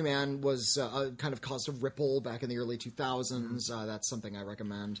 Grizzly Man was kind of caused a ripple back in the early 2000s. That's something I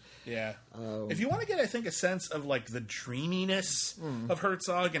recommend. Yeah. If you want to get, I think, a sense of the dreaminess of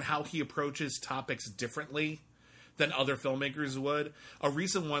Herzog and how he approaches topics differently than other filmmakers would. A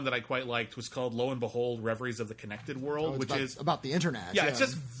recent one that I quite liked was called, lo and behold, Reveries of the Connected World, which is about the internet. Yeah, it's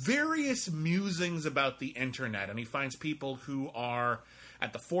just various musings about the internet, and he finds people who are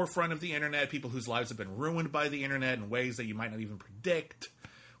at the forefront of the internet, people whose lives have been ruined by the internet in ways that you might not even predict.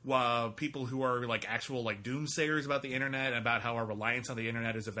 People who are actual doomsayers about the internet, and about how our reliance on the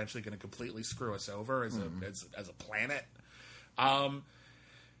internet is eventually going to completely screw us over as a planet.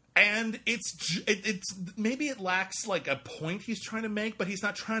 And it's maybe it lacks like a point he's trying to make, but he's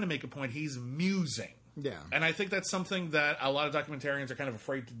not trying to make a point. He's musing. Yeah. And I think that's something that a lot of documentarians are kind of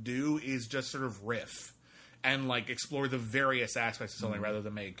afraid to do, is just sort of riff and like explore the various aspects of something rather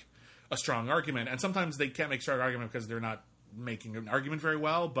than make a strong argument. And sometimes they can't make a strong argument because they're not making an argument very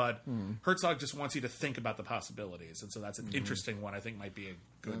well, but Herzog just wants you to think about the possibilities. And so that's an interesting one I think might be a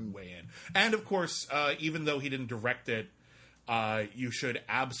good way in. And of course, even though he didn't direct it, you should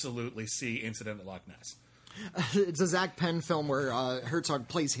absolutely see Incident at Loch Ness. It's a Zach Penn film where Herzog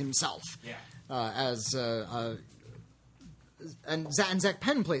plays himself. Yeah. And Zach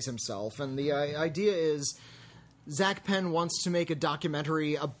Penn plays himself, and the idea is Zach Penn wants to make a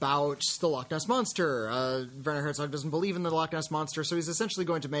documentary about the Loch Ness Monster. Werner Herzog doesn't believe in the Loch Ness Monster, so he's essentially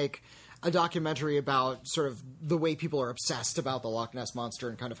going to make a documentary about sort of the way people are obsessed about the Loch Ness Monster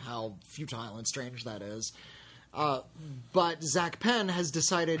and kind of how futile and strange that is. But Zach Penn has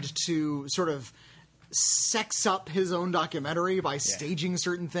decided to sort of sex up his own documentary by staging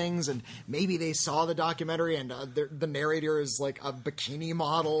certain things, and maybe they saw the documentary and the narrator is like a bikini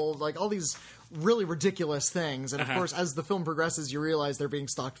model, like all these really ridiculous things. And of course, as the film progresses, you realize they're being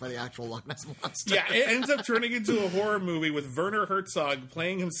stalked by the actual Loch Ness Monster. Yeah, it ends up turning into a horror movie with Werner Herzog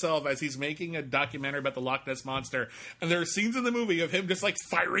playing himself as he's making a documentary about the Loch Ness Monster. And there are scenes in the movie of him just like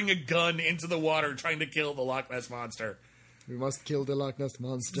firing a gun into the water trying to kill the Loch Ness Monster. We must kill the Loch Ness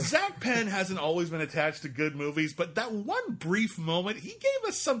Monster. Zach Penn hasn't always been attached to good movies, but that one brief moment, he gave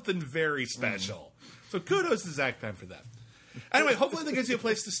us something very special. So kudos to Zach Penn for that. Anyway, hopefully that gives you a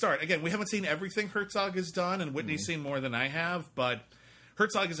place to start. Again, we haven't seen everything Herzog has done, and Whitney's seen more than I have, but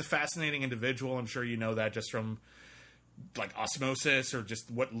Herzog is a fascinating individual. I'm sure you know that just from like Osmosis or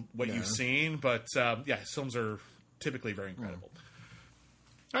just what you've seen. But his films are typically very incredible.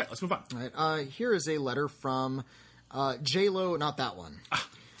 All right, let's move on. All right, here is a letter from J-Lo, not that one.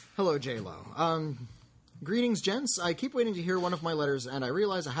 Hello, J-Lo. Greetings, gents. I keep waiting to hear one of my letters, and I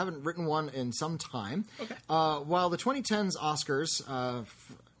realize I haven't written one in some time. Okay. While the 2010s Oscars,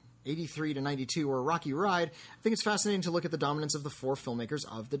 83 to 92, were a rocky ride, I think it's fascinating to look at the dominance of the four filmmakers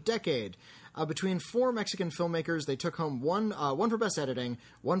of the decade. Between four Mexican filmmakers, they took home one for Best Editing,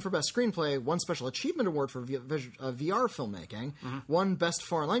 one for Best Screenplay, one Special Achievement Award for VR filmmaking, one Best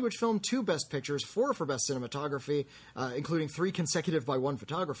Foreign Language Film, two Best Pictures, four for Best Cinematography, including three consecutive by one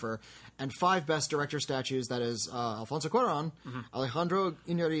photographer, and five Best Director statues, that is Alfonso Cuarón, Alejandro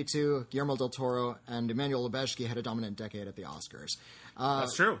Iñárritu, Guillermo del Toro, and Emmanuel Lubezki had a dominant decade at the Oscars.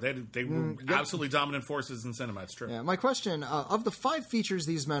 That's true. They were absolutely dominant forces in cinema. It's true. Yeah, my question, of the five features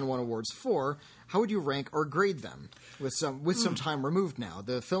these men won awards for, how would you rank or grade them with some time removed now?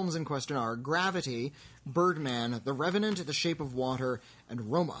 The films in question are Gravity, Birdman, The Revenant, The Shape of Water,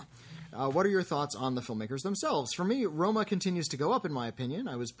 and Roma. What are your thoughts on the filmmakers themselves? For me, Roma continues to go up, in my opinion.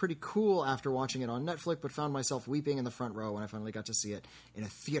 I was pretty cool after watching it on Netflix, but found myself weeping in the front row when I finally got to see it in a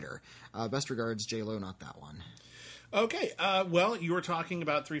theater. Best regards, J-Lo, not that one. Okay, well, you were talking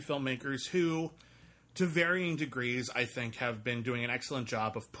about three filmmakers who, to varying degrees, I think have been doing an excellent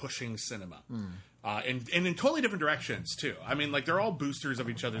job of pushing cinema. And in totally different directions, too. I mean, like, they're all boosters of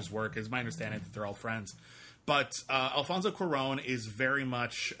each other's work. It's my understanding that they're all friends. But Alfonso Cuarón is very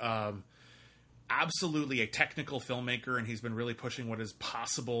much absolutely a technical filmmaker, and he's been really pushing what is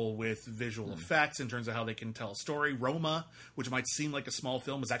possible with visual effects in terms of how they can tell a story. Roma, which might seem like a small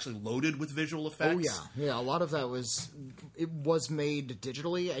film, is actually loaded with visual effects. Oh, yeah. A lot of that was made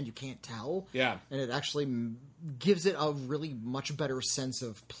digitally, and you can't tell. Yeah. And it actually gives it a really much better sense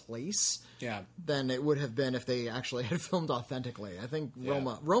of place than it would have been if they actually had filmed authentically. I think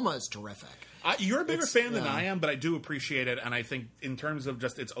Roma is terrific. You're a bigger fan than I am, but I do appreciate it, and I think in terms of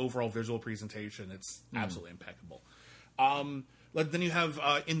just its overall visual presentation, it's absolutely impeccable. Then you have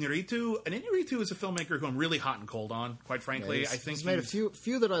Iñárritu, and Iñárritu is a filmmaker who I'm really hot and cold on, quite frankly. I think he's made a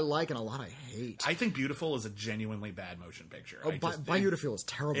few that I like and a lot I hate. I think Beautiful is a genuinely bad motion picture. Beautiful is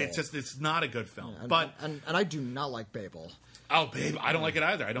terrible. It's not a good film. And I do not like Babel. Oh, Babe, I don't like it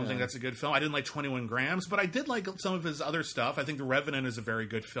either. I don't think that's a good film. I didn't like 21 Grams, but I did like some of his other stuff. I think The Revenant is a very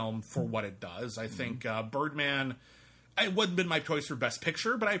good film for what it does. I think Birdman, it wouldn't been my choice for Best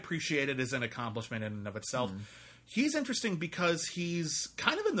Picture, but I appreciate it as an accomplishment in and of itself. He's interesting because he's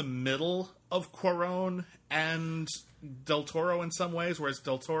kind of in the middle of Cuarón and Del Toro in some ways, whereas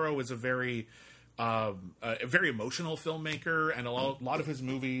Del Toro is a very emotional filmmaker, and a lot of his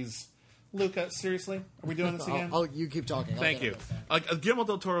movies... Luca, seriously? Are we doing this again? You keep talking. Thank you. Guillermo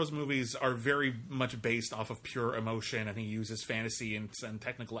del Toro's movies are very much based off of pure emotion, and he uses fantasy and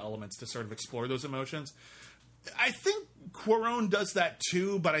technical elements to sort of explore those emotions. I think Cuarón does that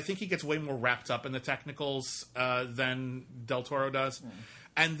too, but I think he gets way more wrapped up in the technicals than Del Toro does.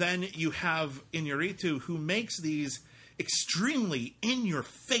 And then you have Iñárritu, who makes these extremely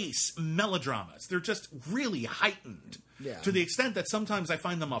in-your-face melodramas. They're just really heightened to the extent that sometimes I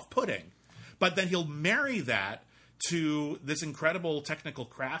find them off-putting. But then he'll marry that to this incredible technical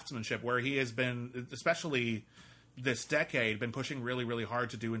craftsmanship where he has been, especially this decade, been pushing really, really hard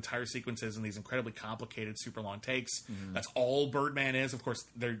to do entire sequences in these incredibly complicated, super long takes. That's all Birdman is. Of course,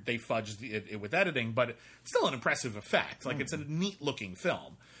 they fudged it with editing, but still an impressive effect. Like, it's a neat-looking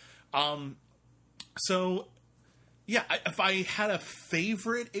film. So, yeah, if I had a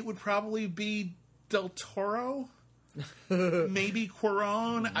favorite, it would probably be Del Toro. Maybe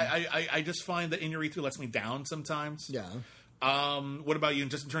Cuarón. I just find that Iñárritu lets me down sometimes. Yeah. What about you,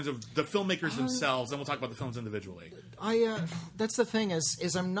 just in terms of the filmmakers themselves? Then we'll talk about the films individually. That's the thing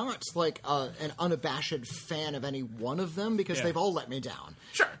is I'm not like an unabashed fan of any one of them because they've all let me down.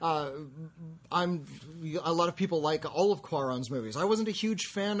 Sure. I'm a lot of people like all of Cuarón's movies. I wasn't a huge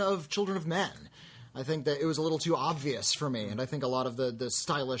fan of Children of Men. I think that it was a little too obvious for me, and I think a lot of the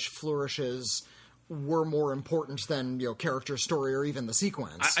stylish flourishes were more important than character, story, or even the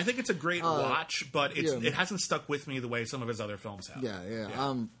sequence. I think it's a great watch, but it hasn't stuck with me the way some of his other films have.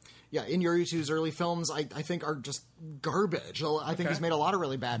 Yeah. Iñárritu's early films, I think, are just garbage. I think he's made a lot of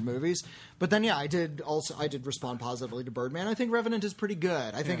really bad movies. But then, I did respond positively to Birdman. I think Revenant is pretty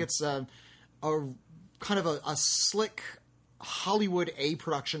good. I think it's a kind of a slick Hollywood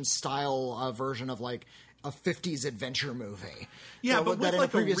A-production style version of like a 50s adventure movie. Yeah, but with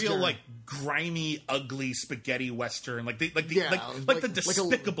like a real like grimy, ugly spaghetti western, like the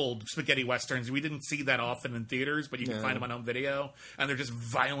despicable spaghetti westerns. We didn't see that often in theaters, but you can find them on home video, and they're just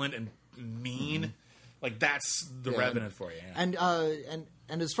violent and mean. Like that's the Revenant for you. Yeah.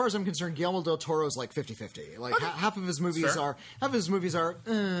 And as far as I'm concerned, Guillermo del Toro is like 50-50. Like half of his movies are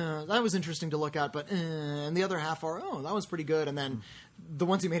that was interesting to look at, but and the other half are that was pretty good, and then the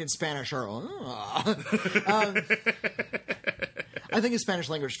ones he made in Spanish are I think his Spanish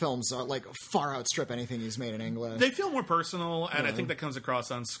language films are like far outstrip anything he's made in English. They feel more personal, and I think that comes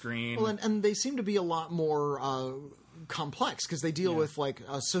across on screen. Well, and they seem to be a lot more complex because they deal with like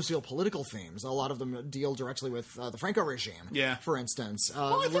socio-political themes. A lot of them deal directly with the Franco regime, for instance.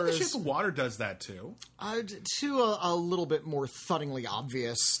 I think The Shape of Water does that too. To a little bit more thuddingly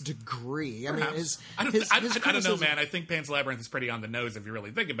obvious degree. Perhaps. I mean, I don't know, man. I think Pan's Labyrinth is pretty on the nose if you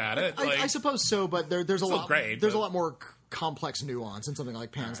really think about it. I suppose so, but there's a lot more complex nuance in something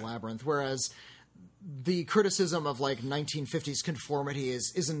like Pan's Labyrinth, whereas the criticism of like 1950s conformity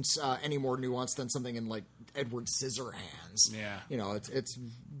isn't any more nuanced than something in like Edward Scissorhands. Yeah, it's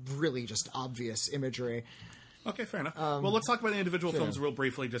really just obvious imagery. Okay, fair enough. Well, let's talk about the individual films real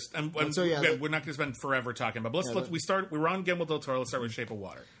briefly. Just we're not going to spend forever talking about. But we're on Guillermo del Toro. Let's start with Shape of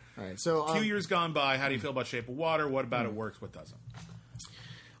Water. All right. So a few years gone by. How do you feel about Shape of Water? What about it works? What doesn't?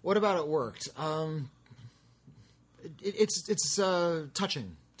 What about it worked? It's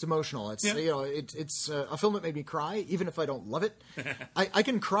touching. It's emotional. It's it's a film that made me cry, even if I don't love it. I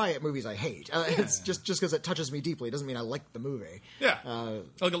can cry at movies I hate. It's just because it touches me deeply. It doesn't mean I like the movie. Yeah,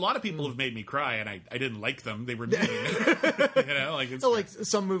 like a lot of people have made me cry, and I didn't like them. They were mean. Like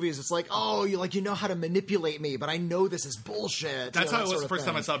some movies, it's like, oh, you know how to manipulate me, but I know this is bullshit. That's how it was the first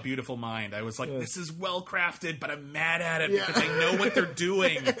time I saw Beautiful Mind. I was like, this is well crafted, but I'm mad at it because I know what they're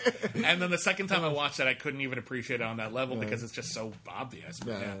doing. And then the second time I watched it, I couldn't even appreciate it on that level because it's just so obvious.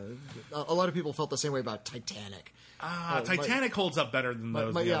 A lot of people felt the same way about Titanic. Titanic holds up better than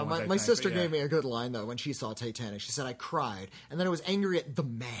those. My sister gave me a good line though when she saw Titanic. She said, "I cried, and then I was angry at the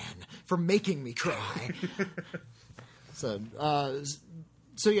man for making me cry."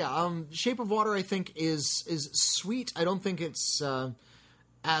 Shape of Water I think is sweet. I don't think it's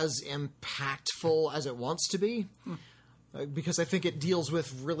as impactful as it wants to be. Because I think it deals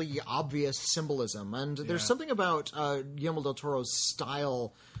with really obvious symbolism. And there's something about Guillermo del Toro's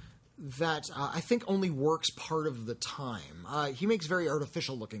style that I think only works part of the time. He makes very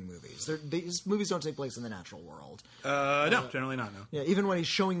artificial-looking movies. These movies don't take place in the natural world. No, generally not, no. Yeah, even when he's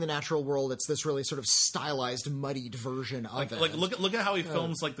showing the natural world, it's this really sort of stylized, muddied version of it. Like, look at how he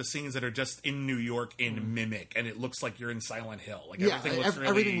films like the scenes that are just in New York in Mimic, and it looks like you're in Silent Hill. Like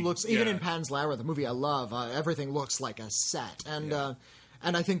everything looks even in Pan's Labyrinth, the movie I love, everything looks like a set. And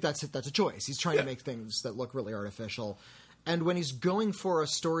I think that's a choice. He's trying to make things that look really artificial. And when he's going for a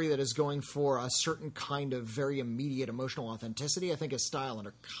story that is going for a certain kind of very immediate emotional authenticity, I think his style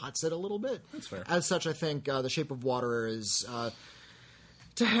undercuts it a little bit. That's fair. As such, I think The Shape of Water is,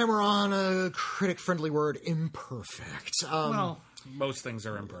 to hammer on a critic-friendly word, imperfect. Most things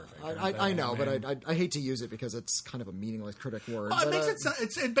are imperfect. I know, but I hate to use it because it's kind of a meaningless critic word. Well, it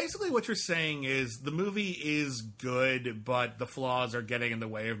makes it basically what you're saying is the movie is good, but the flaws are getting in the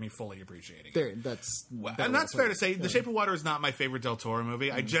way of me fully appreciating it. That's fair to say. The Shape of Water is not my favorite Del Toro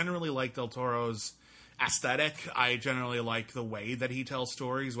movie. I generally like Del Toro's aesthetic. I generally like the way that he tells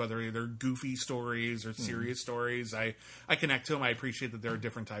stories, whether they're goofy stories or serious stories. I connect to him. I appreciate that there are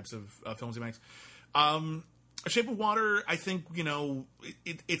different types of films he makes. Shape of Water, I think,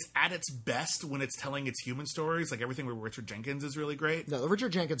 it's at its best when it's telling its human stories. Like everything with Richard Jenkins is really great. No, the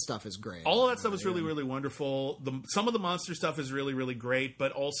Richard Jenkins stuff is great. All of that stuff is really, really wonderful. Some of the monster stuff is really, really great,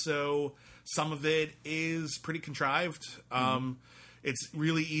 but also some of it is pretty contrived. It's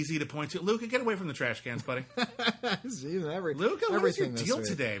really easy to point to. Luca, get away from the trash cans, buddy. Luca, what is your deal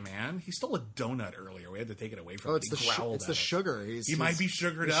today, man? He stole a donut earlier. We had to take it away from him. It's the sugar. He might be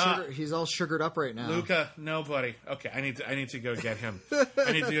sugared up. He's all sugared up right now. Luca, no, buddy. Okay, I need to go get him. But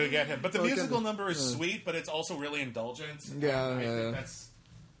the musical number is sweet, but it's also really indulgent. Yeah.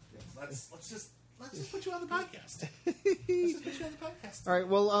 Let's just put you on the podcast. All right,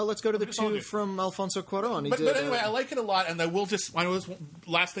 well, let's go to the two from Alfonso Cuarón. But anyway, I like it a lot, and I know this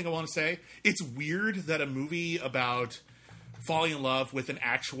last thing I want to say. It's weird that a movie about falling in love with an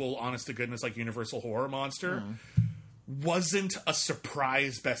actual, honest-to-goodness, like Universal horror monster wasn't a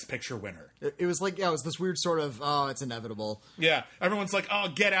surprise Best Picture winner. It was like, it was this weird sort of, it's inevitable. Yeah, everyone's like,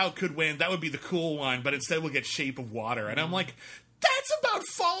 Get Out could win. That would be the cool one, but instead we'll get Shape of Water. And I'm like, that's about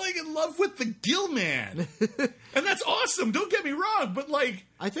falling in love with the Gill Man. And that's awesome, don't get me wrong, but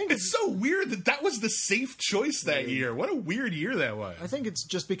I think it's so weird that was the safe choice that year. What a weird year that was. I think it's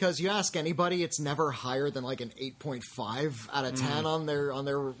just because you ask anybody, it's never higher than an 8.5 out of 10 on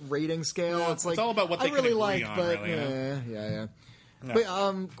their rating scale. Yeah, it's all about what they can agree on, but really. Yeah. But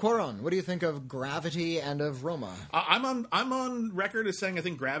Cuarón, what do you think of Gravity and of Roma? I'm on record as saying I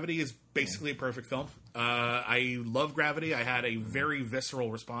think Gravity is basically a perfect film. I love Gravity. I had a very visceral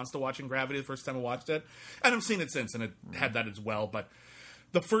response to watching Gravity the first time I watched it, and I've seen it since, and it had that as well. But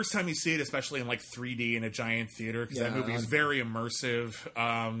the first time you see it, especially in 3D in a giant theater, because that movie is very immersive,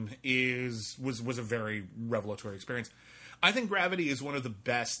 was a very revelatory experience. I think Gravity is one of the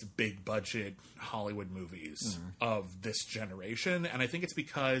best big-budget Hollywood movies of this generation, and I think it's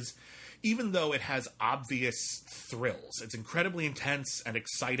because even though it has obvious thrills, it's incredibly intense and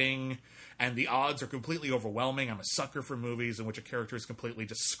exciting, and the odds are completely overwhelming. I'm a sucker for movies in which a character is completely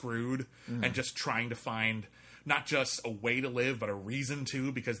just screwed and just trying to find not just a way to live, but a reason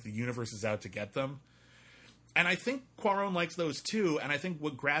to, because the universe is out to get them. And I think Cuarón likes those too, and I think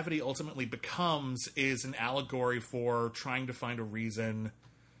what Gravity ultimately becomes is an allegory for trying to find a reason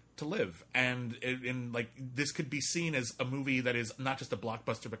to live. And this could be seen as a movie that is not just a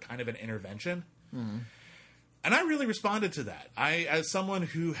blockbuster, but kind of an intervention. And I really responded to that. As someone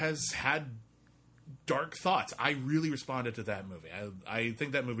who has had dark thoughts, I really responded to that movie. I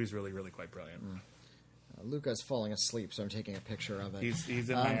think that movie is really, really quite brilliant. Luca's falling asleep, so I'm taking a picture of it.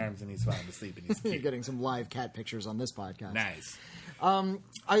 He's in my arms and he's falling asleep and he's cute. You're getting some live cat pictures on this podcast. Nice.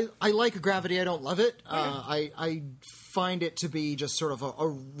 I like Gravity. I don't love it. I find it to be just sort of a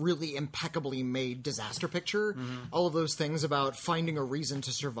really impeccably made disaster picture. All of those things about finding a reason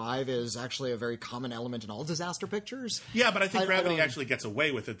to survive is actually a very common element in all disaster pictures. Yeah, but I think Gravity actually gets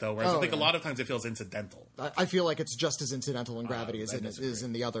away with it, though, whereas I think a lot of times it feels incidental. I feel like it's just as incidental in Gravity as it is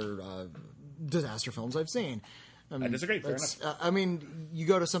in the other disaster films I've seen. I disagree. Fair enough. You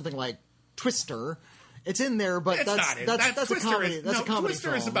go to something like Twister. It's in there, but that's a comedy. That's a comedy Twister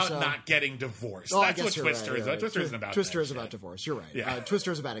film, is about not getting divorced. Oh, That's what Twister is. Twister isn't about. Twister is about divorce. You're right. Yeah.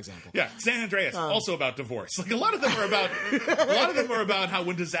 Twister is a bad example. Yeah, San Andreas also about divorce. A lot of them are about. A lot of them are about how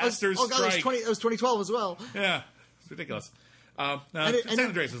when disasters strike. It was 2012 as well. Yeah, it's ridiculous. San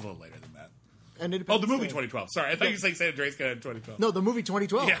Andreas is a little later than that. And the movie 2012. Sorry, I thought you were saying San Andreas got in 2012. No, the movie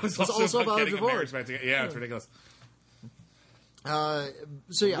 2012. Yeah, it was also about divorce. Yeah, it's ridiculous.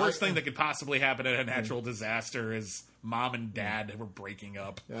 Worst thing that could possibly happen at a natural disaster is mom and dad were breaking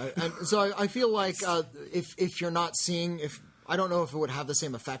up. And so I feel like if you're not seeing, I don't know if it would have the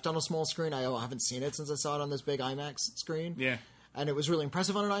same effect on a small screen. I haven't seen it since I saw it on this big IMAX screen. Yeah. And it was really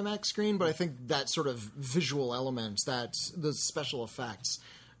impressive on an IMAX screen, but I think that sort of visual element, that the special effects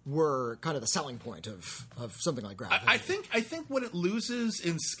were kind of the selling point of something like Gravity. I think when it loses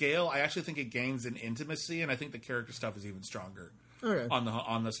in scale, I actually think it gains in intimacy, and I think the character stuff is even stronger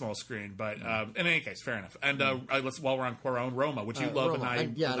on the small screen. But in any case, fair enough. And while we're on Cuarón, Roma, which you love, Roma.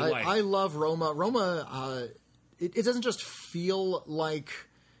 and I like. I love Roma. Roma, it doesn't just feel like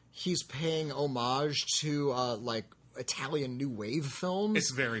he's paying homage to Italian new wave films.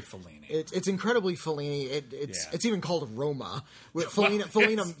 It's very Fellini. It's incredibly Fellini. It's even called Roma.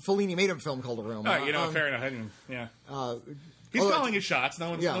 Fellini made a film called Roma. Fair enough. He's calling his shots.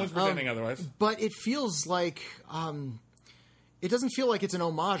 No one's pretending otherwise. But it feels like it doesn't feel like it's an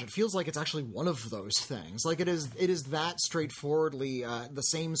homage. It feels like it's actually one of those things. Like it is that straightforwardly the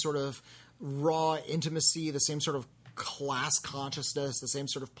same sort of raw intimacy, the same sort of class consciousness, the same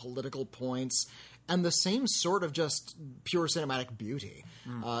sort of political points, and the same sort of just pure cinematic beauty.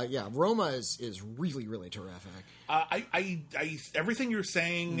 Roma is really, really terrific. I everything you're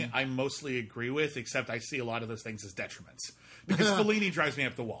saying, I mostly agree with, except I see a lot of those things as detriments. Because Fellini drives me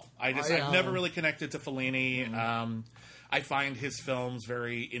up the wall. I've never really connected to Fellini. I find his films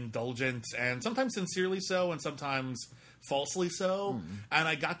very indulgent, and sometimes sincerely so, and sometimes falsely so. And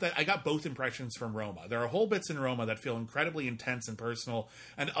I got both impressions from Roma. There are whole bits in Roma that feel incredibly intense and personal,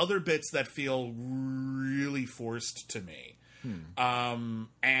 and other bits that feel really forced to me.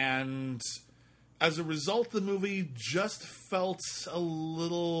 And as a result, the movie just felt a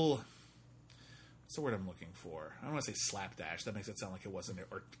little... What's the word I'm looking for? I don't want to say slapdash. That makes it sound like it wasn't,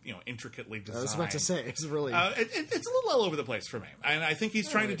 intricately designed. I was about to say, it's really... it's a little all over the place for me. And I think he's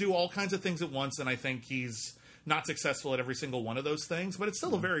trying to do all kinds of things at once, and I think he's not successful at every single one of those things, but it's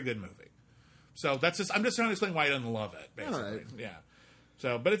still a very good movie. So I'm just trying to explain why I didn't love it, basically. Right. Yeah.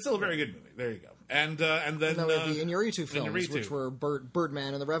 So, but it's still a very good movie. There you go. And then we have the Iñárritu films, which were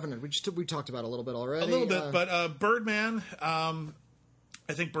Birdman and The Revenant, which we talked about a little bit already. A little bit, but Birdman...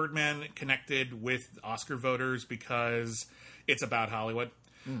 I think Birdman connected with Oscar voters because it's about Hollywood.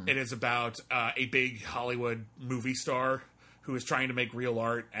 It is about a big Hollywood movie star who is trying to make real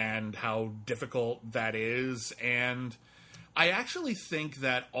art and how difficult that is. And I actually think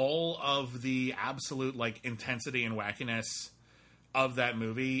that all of the absolute intensity and wackiness of that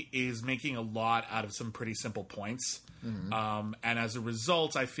movie is making a lot out of some pretty simple points. And as a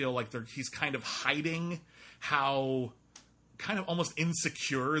result, I feel like he's kind of hiding how... kind of almost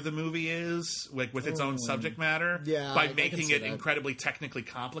insecure the movie is, with its own subject matter, by making it incredibly technically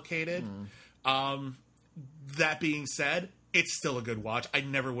complicated. That being said, it's still a good watch. I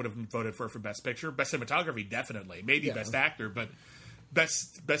never would have voted for it for Best Picture. Best Cinematography, definitely. Maybe Best Actor, but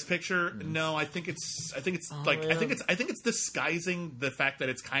Best Picture, no. I think it's disguising the fact that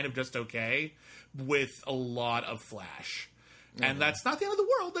it's kind of just okay with a lot of flash. And that's not the end of the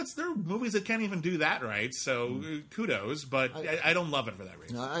world. There are movies that can't even do that right. So kudos, but I don't love it for that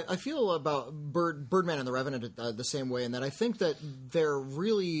reason. I feel about Birdman and The Revenant the same way, in that I think that they're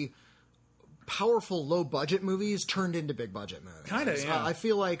really powerful low-budget movies turned into big-budget movies. Kind of, yeah. I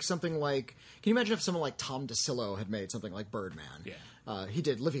feel like something like... Can you imagine if someone like Tom DeSillo had made something like Birdman? Yeah. He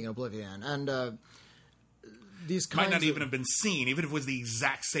did Living in Oblivion, and... these might not even have been seen, even if it was the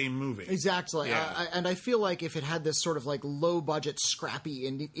exact same movie. Exactly. Yeah. And I feel like if it had this sort of low-budget, scrappy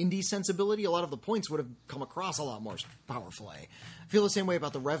indie sensibility, a lot of the points would have come across a lot more powerfully. I feel the same way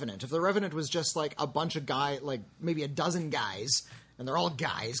about The Revenant. If The Revenant was just a bunch of maybe a dozen guys, and they're all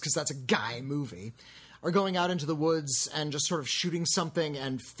guys because that's a guy movie, are going out into the woods and just sort of shooting something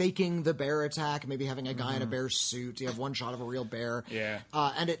and faking the bear attack, maybe having a guy in a bear suit. You have one shot of a real bear. Yeah.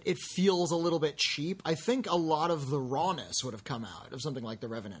 And it feels a little bit cheap. I think a lot of the rawness would have come out of something like The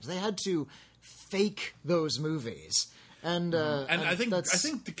Revenant. They had to fake those movies. And I think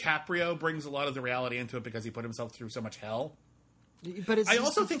DiCaprio brings a lot of the reality into it because he put himself through so much hell. But his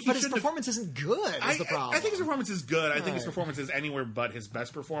performance isn't good. Is the problem? I think his performance is good. I think his performance is anywhere but his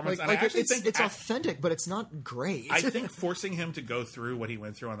best performance. And it's authentic, but it's not great. I think forcing him to go through what he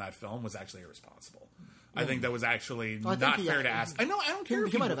went through on that film was actually irresponsible. I think that was actually not fair to ask. I don't care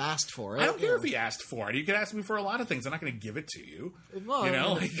if he might have asked for it. I don't care if he asked for it. You could ask me for a lot of things. I'm not going to give it to you.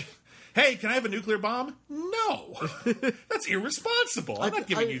 Well, hey, can I have a nuclear bomb? No. That's irresponsible. I'm not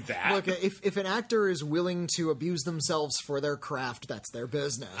giving you that. Look, if an actor is willing to abuse themselves for their craft, that's their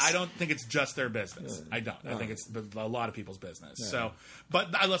business. I don't think it's just their business. I don't. I think it's a lot of people's business. Yeah. So,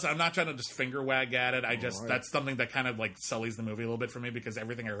 but listen, I'm not trying to just finger wag at it. That's something that kind of sullies the movie a little bit for me because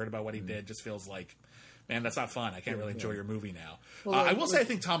everything I heard about what he did just feels like, man, that's not fun. I can't really enjoy your movie now. Well, I will say I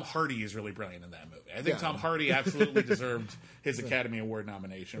think Tom Hardy is really brilliant in that movie. I think Tom Hardy absolutely deserved his Academy Award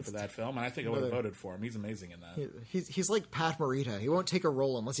nomination for that film, and I think I would have voted for him. He's amazing in that. He's like Pat Morita. He won't take a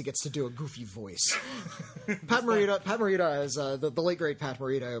role unless he gets to do a goofy voice. Pat Morita is the late great Pat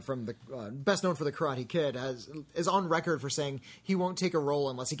Morita, from the best known for The Karate Kid, is on record for saying he won't take a role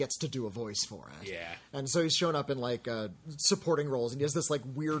unless he gets to do a voice for it. Yeah, and so he's shown up in supporting roles, and he has this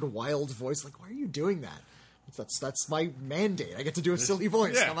weird wild voice. Why are you doing that? That's my mandate. I get to do a silly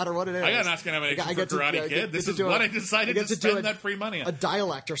voice, no matter what it is. I got an Oscar nomination for Karate Kid. This is what I decided to spend that free money on. A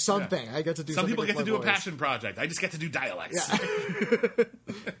dialect or something. I get to do. Some people get to do voice. a passion project. I just get to do dialects.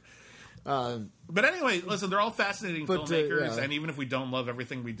 Yeah. But anyway, listen, they're all fascinating filmmakers, yeah. and even if we don't love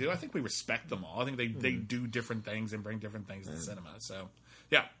everything we do, I think we respect them all. I think they do different things and bring different things to cinema. So,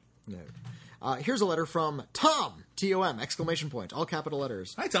 yeah. Here's a letter from Tom, T-O-M, exclamation point, all capital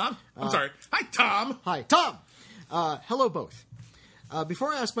letters. Hi, Tom. I'm sorry. Hi, Tom. Hi, Tom. Hello, both.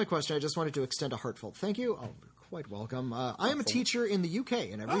 Before I ask my question, I just wanted to extend a heartfelt thank you. Oh, you're quite welcome. I am a teacher in the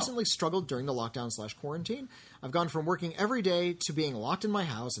UK, and I recently struggled during the lockdown/quarantine. I've gone from working every day to being locked in my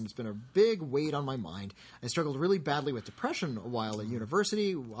house, and it's been a big weight on my mind. I struggled really badly with depression a while at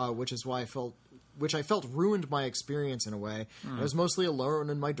university, which I felt ruined my experience in a way. I was mostly alone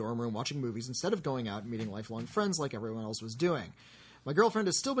in my dorm room watching movies instead of going out and meeting lifelong friends like everyone else was doing. My girlfriend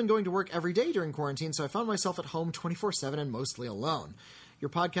has still been going to work every day during quarantine, so I found myself at home 24/7 and mostly alone. Your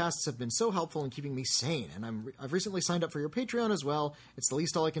podcasts have been so helpful in keeping me sane, and I've recently signed up for your Patreon as well. It's the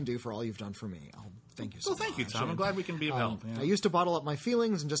least all I can do for all you've done for me. Oh, thank you so much. Well, thank you, Tom. I'm glad we can be of help. Yeah. I used to bottle up my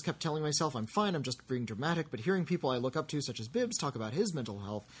feelings and just kept telling myself I'm fine, I'm just being dramatic, but hearing people I look up to, such as Bibbs, talk about his mental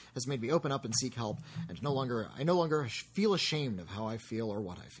health has made me open up and seek help, and I no longer feel ashamed of how I feel or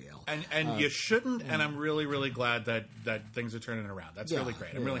what I feel. And you shouldn't, and I'm really, really glad that things are turning around. That's really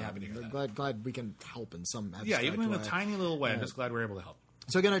great. I'm really happy to hear that. Glad we can help in some abstract Yeah, even in way. a tiny little way. I'm just glad we're able to help.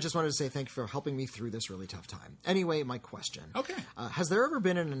 So again, I just wanted to say thank you for helping me through this really tough time. Anyway, my question. Okay. Has there ever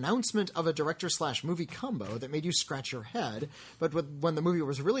been an announcement of a director/movie combo that made you scratch your head, but when the movie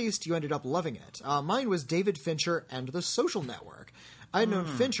was released, you ended up loving it? Mine was David Fincher and The Social Network. I had known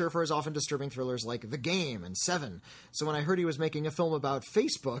Fincher for his often disturbing thrillers like The Game and Seven, so when I heard he was making a film about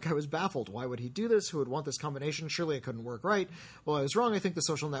Facebook, I was baffled. Why would he do this? Who would want this combination? Surely it couldn't work right. Well, I was wrong. I think The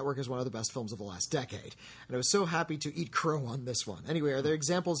Social Network is one of the best films of the last decade, and I was so happy to eat crow on this one. Anyway, are there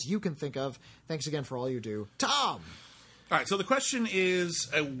examples you can think of? Thanks again for all you do. Tom! All right, so the question is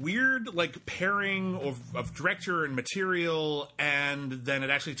a weird, pairing of director and material, and then it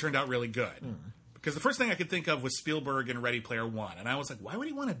actually turned out really good. Because the first thing I could think of was Spielberg and Ready Player One, and I was like, "Why would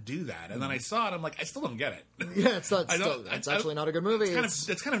he want to do that?" And then I saw it, I'm like, "I still don't get it." Yeah, it's actually not a good movie.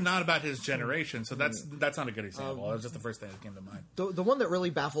 It's kind of not about his generation, so that's not a good example. It was just the first thing that came to mind. The one that really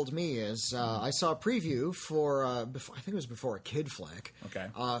baffled me is I saw a preview for I think it was before a kid flick. Okay.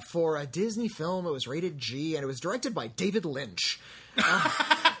 For a Disney film, it was rated G, and it was directed by David Lynch.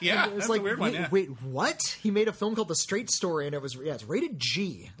 Yeah, it's that's like, a weird one. Yeah. Wait, what? He made a film called The Straight Story, and it's rated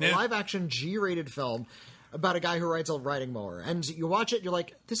G, a live-action G-rated film about a guy who rides a riding mower. And you watch it, you're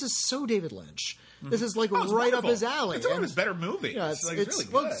like, this is so David Lynch. This is right wonderful. up his alley. It's one of his better movies. Yeah, it's really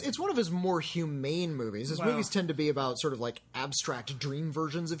good. It's one of his more humane movies. His movies tend to be about sort of abstract dream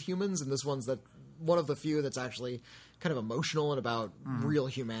versions of humans, and this one's one of the few that's actually kind of emotional and about real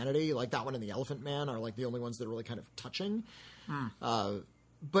humanity. Like that one and The Elephant Man are the only ones that are really kind of touching.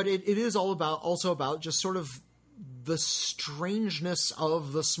 But it is also about just sort of the strangeness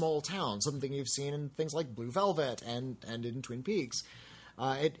of the small town, something you've seen in things like Blue Velvet and in Twin Peaks.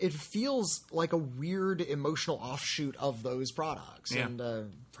 It feels like a weird emotional offshoot of those products and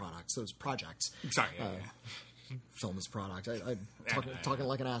those projects. Sorry, film is product. I'm talking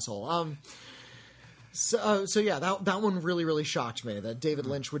like an asshole. So yeah, that one really, really shocked me, that David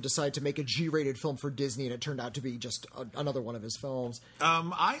Lynch would decide to make a G-rated film for Disney, and it turned out to be just another one of his films.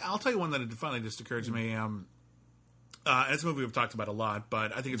 I'll tell you one that finally just occurred to me. It's a movie we've talked about a lot,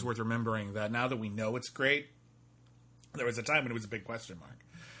 but I think it's worth remembering that now that we know it's great, there was a time when it was a big question mark,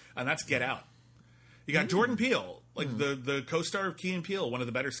 and that's Get Out. You got Jordan Peele, the co-star of Key and Peele, one of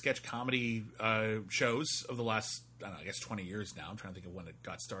the better sketch comedy shows of the last, 20 years now. I'm trying to think of when it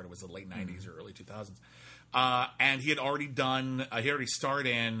got started. It was the late 90s or early 2000s. And he had already starred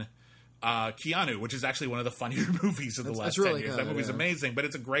in Keanu, which is actually one of the funnier movies of the last 10 years. That movie's amazing, but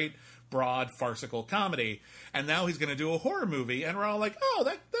it's a great, broad, farcical comedy. And now he's going to do a horror movie, and we're all like, oh,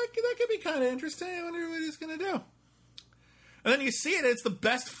 that could be kind of interesting. I wonder what he's going to do. And then you see it, it's the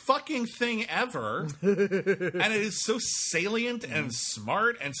best fucking thing ever. And it is so salient and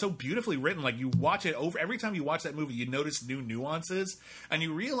smart and so beautifully written. You watch it over, every time you watch that movie, you notice new nuances. And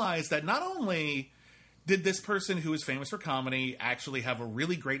you realize that not only did this person who is famous for comedy actually have a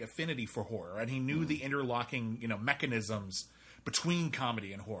really great affinity for horror, and he knew the interlocking, mechanisms between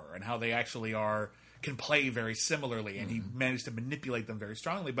comedy and horror and how they actually can play very similarly, and he managed to manipulate them very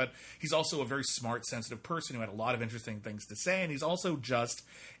strongly. But he's also a very smart, sensitive person who had a lot of interesting things to say, and he's also just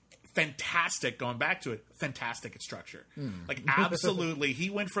fantastic, going back to it, fantastic at structure. Absolutely.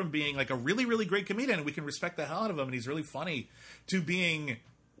 He went from being a really, really great comedian, and we can respect the hell out of him, and he's really funny, to being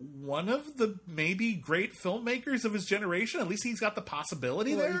one of the maybe great filmmakers of his generation. At least he's got the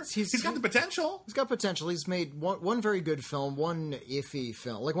possibility there. He's got the potential. He's got potential. He's made one very good film, one iffy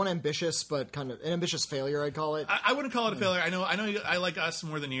film, like one ambitious but kind of an ambitious failure, I'd call it. I wouldn't call it a failure. I know. I like Us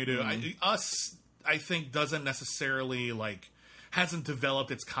more than you do. Us, I think, doesn't necessarily hasn't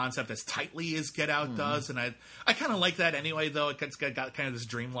developed its concept as tightly as Get Out does, and I kind of like that anyway. Though it's got kind of this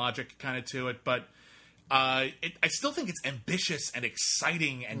dream logic kind of to it, but I still think it's ambitious and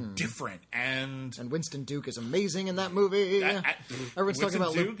exciting and different. And Winston Duke is amazing in that movie. Everyone's talking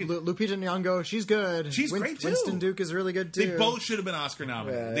about Lupita Nyong'o. She's good. She's great too. Winston Duke is really good too. They both should have been Oscar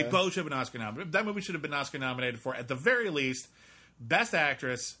nominated. Yeah. They both should have been Oscar nominated. That movie should have been Oscar nominated for, at the very least, Best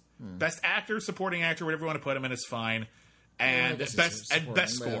Actress, Best Actor, Supporting Actor, whatever you want to put him in is fine. And best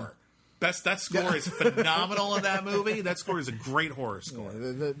score. That score is phenomenal in that movie. That score is a great horror score.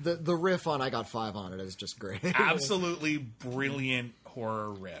 Yeah, the riff on "I Got Five on It" is just great. Absolutely brilliant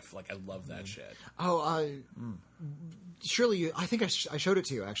horror riff. I love that shit. Surely, I think I showed it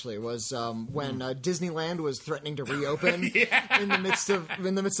to you. Actually, it was when Disneyland was threatening to reopen in the midst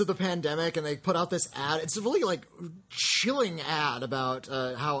of the pandemic, and they put out this ad. It's a really chilling ad about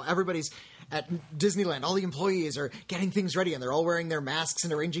how everybody's at Disneyland. All the employees are getting things ready, and they're all wearing their masks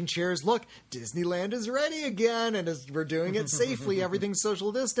and arranging chairs. Look, Disneyland is ready again, and we're doing it safely. Everything's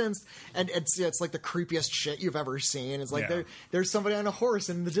social distanced, and it's like the creepiest shit you've ever seen. It's like there's somebody on a horse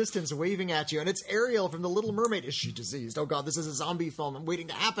in the distance waving at you, and it's Ariel from The Little Mermaid. Is she diseased? Oh God, this is a zombie film. I'm waiting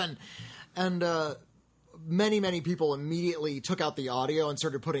to happen. And many people immediately took out the audio and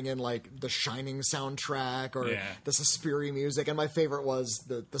started putting in the Shining soundtrack or the Suspiria music, and my favorite was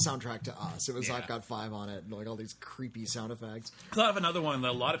the soundtrack to Us. It was I've Got Five on it, and all these creepy sound effects. I have another one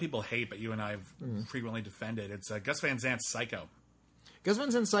that a lot of people hate, but you and I have frequently defended. It's Gus Van Sant's Psycho. Gus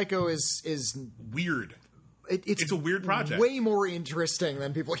Van Sant's Psycho is weird. It's a weird project. Way more interesting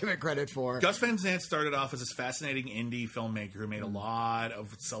than people give it credit for. Gus Van Sant started off as this fascinating indie filmmaker who made a lot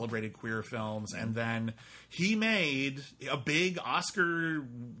of celebrated queer films, and then he made a big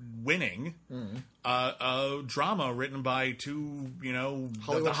Oscar-winning drama written by two,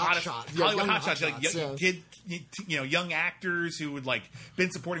 Hollywood hotshots, young actors who would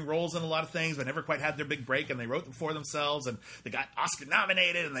been supporting roles in a lot of things, but never quite had their big break, and they wrote them for themselves, and they got Oscar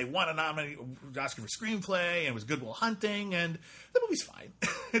nominated, and they won an Oscar for screenplay, and it was Good Will Hunting, and the movie's fine.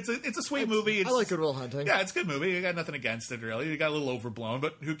 It's a sweet movie. I like Good Will Hunting. Yeah, it's a good movie. I got nothing against it, really. It got a little overblown,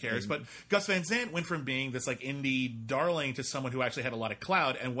 but who cares? But Gus Van Sant went from being this indie darling to someone who actually had a lot of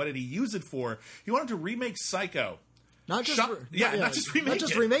clout, and what did he use it for? He wanted to remake Psycho. Not just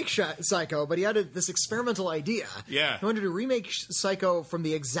remake Psycho, but he had this experimental idea. Yeah. He wanted to remake Psycho from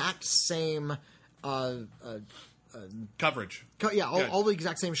the exact same coverage. All the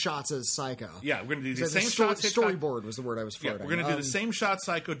exact same shots as Psycho. Yeah, we're going to do the same shots. Storyboard was the word I was floating. Yeah, we're going to do the same shots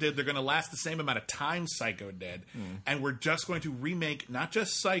Psycho did. They're going to last the same amount of time Psycho did. And we're just going to remake not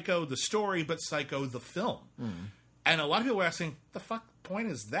just Psycho the story, but Psycho the film. And a lot of people were asking, the fuck point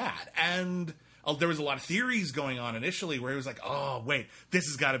is that? And there was a lot of theories going on initially where it was oh, wait, this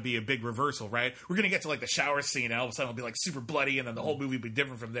has got to be a big reversal, right? We're going to get to the shower scene, and all of a sudden it'll be super bloody, and then the whole movie will be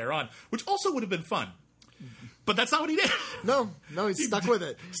different from there on, which also would have been fun. But that's not what he did. No, he stuck with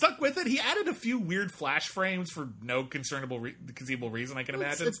it. He added a few weird flash frames for no conceivable reason, I can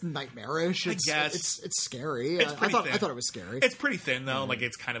imagine. It's nightmarish. I guess. It's scary. It's I thought it was scary. It's pretty thin, though.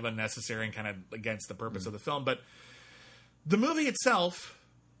 It's kind of unnecessary and kind of against the purpose of the film. But the movie itself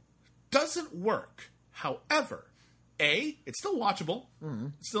doesn't work. However, it's still watchable.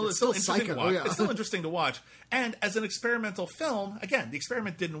 It's still interesting to watch. It's still interesting to watch. And as an experimental film, again, the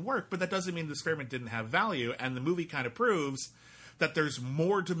experiment didn't work, but that doesn't mean the experiment didn't have value. And the movie kind of proves that there's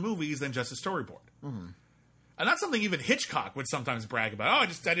more to movies than just a storyboard. And that's something even Hitchcock would sometimes brag about. Oh, I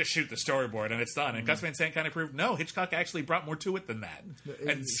just shoot the storyboard and it's done. And Gus Van Sant kind of proved, no, Hitchcock actually brought more to it than that.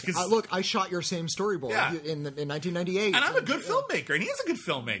 And look, I shot your same storyboard in 1998. And I'm a good filmmaker, and he's a good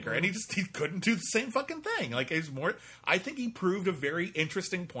filmmaker, and he couldn't do the same fucking thing. I think he proved a very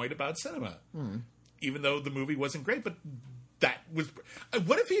interesting point about cinema. Even though the movie wasn't great, but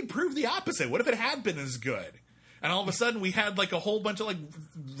what if he had proved the opposite? What if it had been as good? And all of a sudden, we had a whole bunch of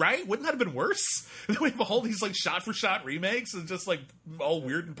right? Wouldn't that have been worse? And then we have all these shot-for-shot remakes and just all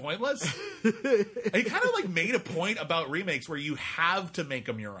weird and pointless. And he kind of made a point about remakes where you have to make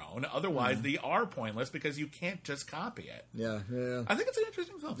them your own, otherwise they are pointless because you can't just copy it. Yeah. I think it's an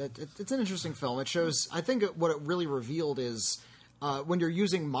interesting film. It's an interesting film. It shows. I think what it really revealed is when you're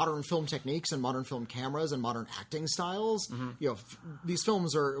using modern film techniques and modern film cameras and modern acting styles, these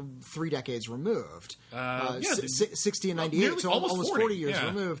films are 3 decades removed. 60 and 98, so almost 40 years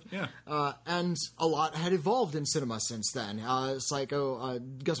removed. Yeah. And a lot had evolved in cinema since then. Gus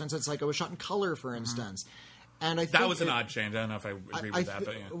Van Sant's Psycho was shot in color, for instance. And I think that was an odd change. I don't know if I agree with that,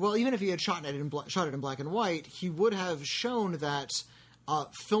 but yeah. Well, even if he had shot it in black and white, he would have shown that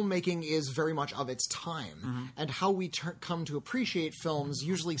filmmaking is very much of its time, and how we come to appreciate films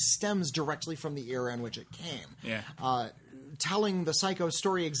usually stems directly from the era in which it came. Yeah. Telling the Psycho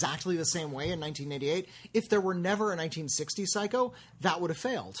story exactly the same way in 1988, if there were never a 1960 Psycho, that would have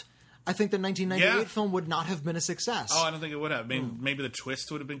failed. I think the 1998 film would not have been a success. Oh, I don't think it would have. Maybe the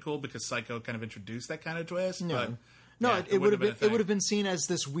twist would have been cool because Psycho kind of introduced that kind of twist. No, but it would have been seen as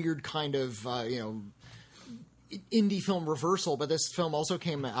this weird kind of indie film reversal. But this film also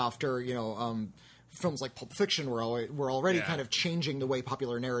came after films like Pulp Fiction were already kind of changing the way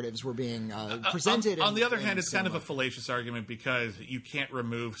popular narratives were being presented. On the other hand, it's kind of a fallacious argument because you can't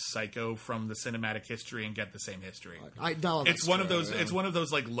remove Psycho from the cinematic history and get the same history. It's one of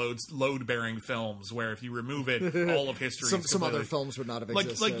those like load bearing films where if you remove it, all of history. some other films would not have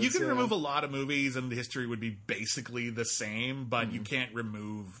existed. Like you can remove a lot of movies and the history would be basically the same, but you can't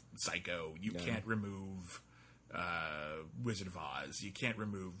remove Psycho. You can't remove Wizard of Oz. You can't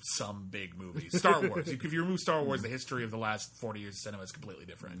remove some big movies. Star Wars. If you remove Star Wars, the history of the last 40 years of cinema is completely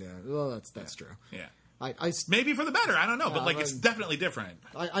different. Yeah, well, that's true. Yeah. Maybe for the better. I don't know, but it's definitely different.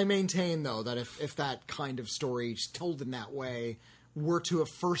 I maintain, though, that if that kind of story told in that way were to have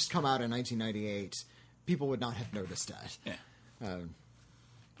first come out in 1998, people would not have noticed that. Yeah.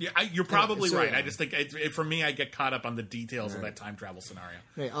 You're probably right. I just think, for me, I get caught up on the details of that time travel scenario.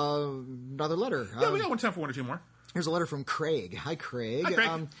 Hey, another letter. Yeah, we got time for 1 or 2 more. Here's a letter from Craig. Hi, Craig. Hi,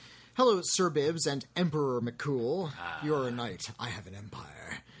 Craig. Hello, Sir Bibbs and Emperor McCool. You're a knight. I have an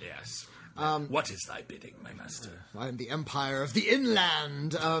empire. Yes. What is thy bidding, my master? I am the empire of the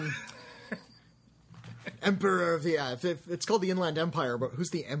inland. Emperor of the... it's called the Inland Empire, but who's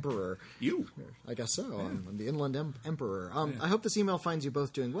the emperor? You. I guess so. Yeah. I'm the Inland Emperor. I hope this email finds you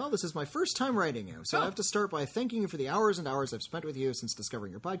both doing well. This is my first time writing you, so I have to start by thanking you for the hours and hours I've spent with you since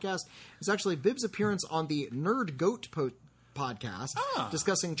discovering your podcast. It's actually Bibb's appearance on the Nerd Goat podcast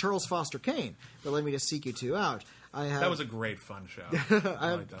discussing Charles Foster Kane that led me to seek you two out. That was a great fun show.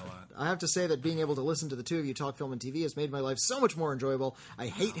 I liked that a lot. I have to say that being able to listen to the two of you talk film and TV has made my life so much more enjoyable. I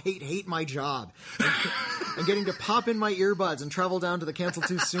hate my job. And getting to pop in my earbuds and travel down to the Cancel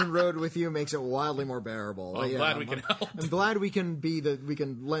Too Soon road with you makes it wildly more bearable. I'm glad we can help. I'm glad we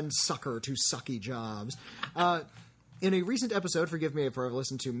can lend succor to sucky jobs. In a recent episode, forgive me if I've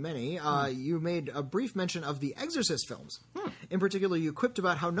listened to many, you made a brief mention of the Exorcist films. In particular, you quipped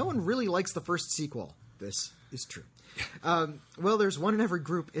about how no one really likes the first sequel. This is true. Well, there's one in every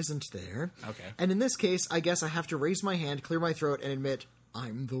group, isn't there? Okay. And in this case, I guess I have to raise my hand, clear my throat, and admit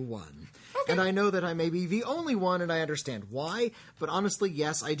I'm the one. Okay. And I know that I may be the only one, and I understand why, but honestly,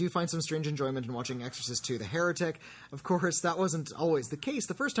 yes, I do find some strange enjoyment in watching Exorcist II: The Heretic. Of course, that wasn't always the case.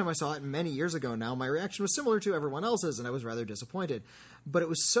 The first time I saw it many years ago now, my reaction was similar to everyone else's, and I was rather disappointed. But it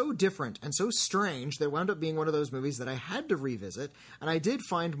was so different and so strange that it wound up being one of those movies that I had to revisit, and I did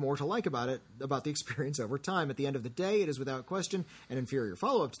find more to like about it, about the experience over time. At the end of the day, it is without question an inferior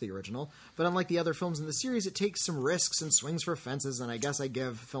follow-up to the original, but unlike the other films in the series, it takes some risks and swings for fences, and I guess I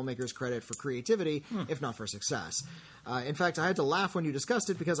give filmmakers credit for creativity, if not for success. In fact, I had to laugh when you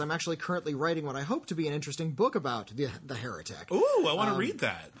discussed it because I'm actually currently writing what I hope to be an interesting book about the Heretic. Ooh, I want to read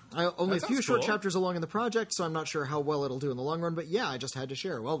that. Only a few short chapters along in the project, so I'm not sure how well it'll do in the long run, but yeah, I just had to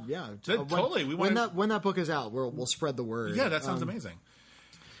share. Well, yeah. Totally. When that book is out, we'll spread the word. Yeah, that sounds amazing.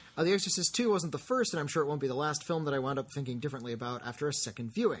 The Exorcist II wasn't the first, and I'm sure it won't be the last film that I wound up thinking differently about after a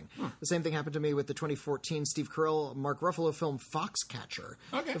second viewing. The same thing happened to me with the 2014 Steve Carell, Mark Ruffalo film Foxcatcher.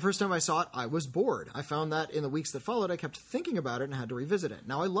 Okay. The first time I saw it, I was bored. I found that in the weeks that followed, I kept thinking about it and had to revisit it.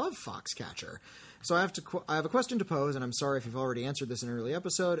 Now I love Foxcatcher. So I have a question to pose, and I'm sorry if you've already answered this in an early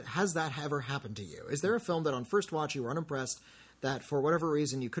episode. Has that ever happened to you? Is there a film that on first watch you were unimpressed, that for whatever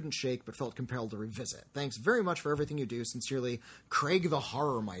reason you couldn't shake but felt compelled to revisit? Thanks very much for everything you do. Sincerely, Craig the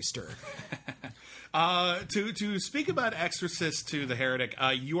Horror Meister. To speak about Exorcist II: The Heretic,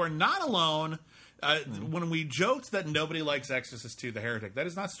 you are not alone. When we joked that nobody likes Exorcist II: The Heretic, that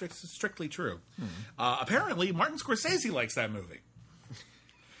is not strictly true. Apparently, Martin Scorsese likes that movie.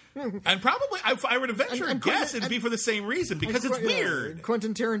 And probably, if I were to venture a guess, it'd be for the same reason, because it's weird.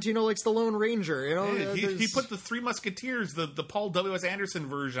 Quentin Tarantino likes the Lone Ranger. You know, he put the Three Musketeers, the Paul W.S. Anderson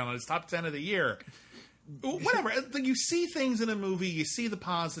version, on his top 10 of the year. Whatever. You see things in a movie, you see the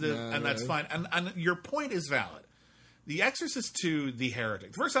positive, and that's fine. And your point is valid. The Exorcist 2, The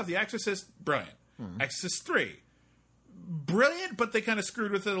Heretic. First off, The Exorcist, brilliant. Exorcist 3, brilliant, but they kind of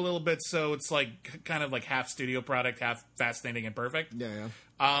screwed with it a little bit, so it's like kind of like half studio product, half fascinating and perfect. Yeah.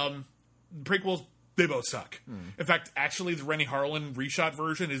 Prequels, they both suck. In fact, actually, the Rennie Harlan reshot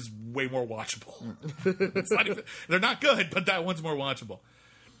version is way more watchable. It's not even, they're not good, but that one's more watchable.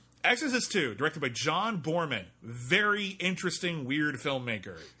 Exorcist 2, directed by John Boorman. Very interesting, weird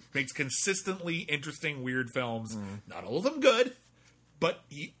filmmaker. Makes consistently interesting, weird films. Not all of them good, but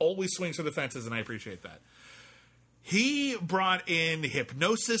he always swings for the fences, and I appreciate that. He brought in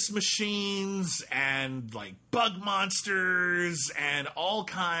hypnosis machines and like bug monsters and all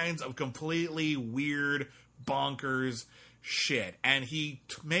kinds of completely weird, bonkers shit. And he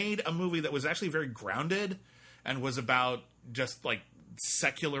made a movie that was actually very grounded and was about just like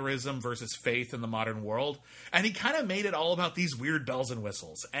secularism versus faith in the modern world. And he kind of made it all about these weird bells and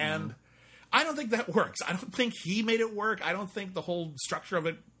whistles. And I don't think that works. I don't think he made it work. I don't think the whole structure of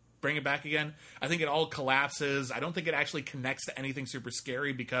it, bring it back again, I think it all collapses. I don't think it actually connects to anything super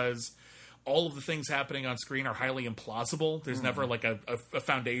scary because all of the things happening on screen are highly implausible. There's never like a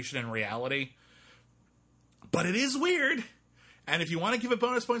foundation in reality. But it is weird. And if you want to give it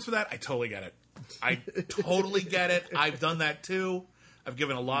bonus points for that, I totally get it. I totally get it. I've done that too. I've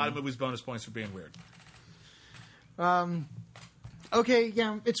given a lot of movies bonus points for being weird. Okay,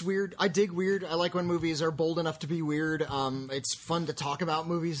 yeah, it's weird. I dig weird. I like when movies are bold enough to be weird. It's fun to talk about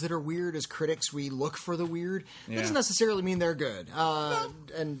movies that are weird. As critics, we look for the weird. That doesn't necessarily mean they're good.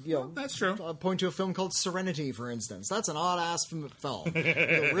 And you know, that's true. I'll point to a film called Serenity, for instance. That's an odd-ass film. With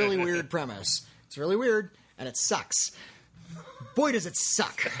a really weird premise. It's really weird, and it sucks. Boy, does it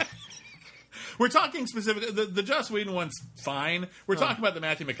suck. We're talking specifically, the Joss Whedon one's fine. We're talking about the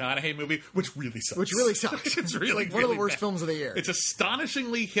Matthew McConaughey movie, which really sucks. It's really one of the worst bad. films of the year. It's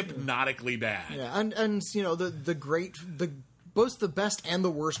astonishingly hypnotically bad. Yeah, and you know, both the best and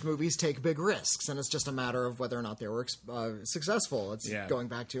the worst movies take big risks, and it's just a matter of whether or not they were successful. It's going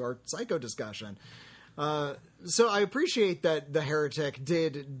back to our Psycho discussion. So I appreciate that The Heretic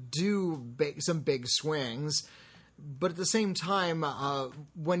did do some big swings. But at the same time,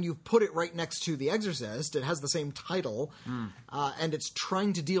 when you put it right next to The Exorcist, it has the same title, and it's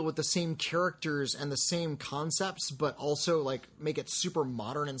trying to deal with the same characters and the same concepts, but also like make it super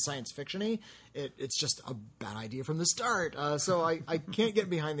modern and science fiction-y. It's just a bad idea from the start. So I can't get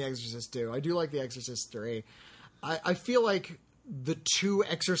behind The Exorcist 2. I do like The Exorcist 3. I feel like the two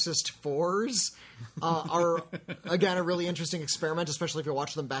Exorcist 4s are, again, a really interesting experiment, especially if you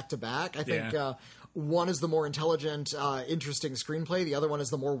watch them back to back. I think one is the more intelligent, interesting screenplay. The other one is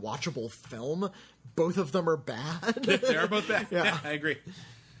the more watchable film. Both of them are bad. They are both bad. Yeah, I agree.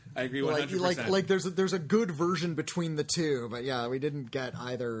 I agree 100%. Like there's a good version between the two, but yeah, we didn't get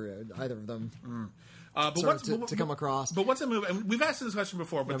either of them. To come across. But what's a movie? And we've asked this question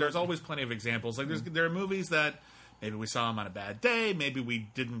before, but there's always plenty of examples. Like there are movies that maybe we saw them on a bad day, maybe we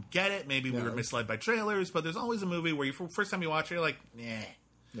didn't get it, maybe we were misled by trailers. But there's always a movie where first time you watch it, you're like, nah.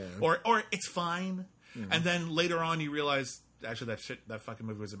 Yeah. Or it's fine, and then later on you realize actually that fucking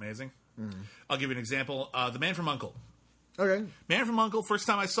movie was amazing. I'll give you an example: The Man from U.N.C.L.E. Okay, Man from U.N.C.L.E. First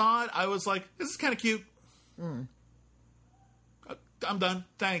time I saw it, I was like, "This is kind of cute." I'm done,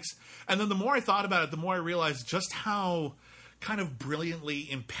 thanks. And then the more I thought about it, the more I realized just how kind of brilliantly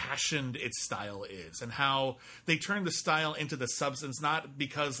impassioned its style is, and how they turn the style into the substance, not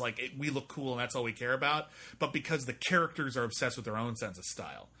because like we look cool and that's all we care about, but because the characters are obsessed with their own sense of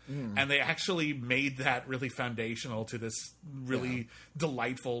style. And they actually made that really foundational to this really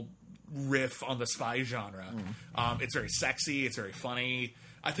delightful riff on the spy genre. It's very sexy, it's very funny.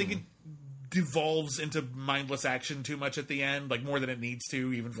 I think it devolves into mindless action too much at the end, like more than it needs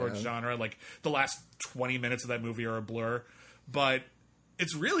to, even for its genre. Like the last 20 minutes of that movie are a blur. But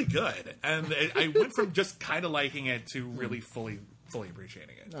it's really good, and I went from just kind of liking it to really fully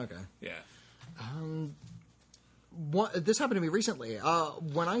appreciating it. Okay, yeah. This happened to me recently.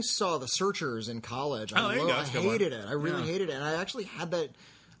 When I saw The Searchers in college, I hated it. I really hated it, and I actually had that,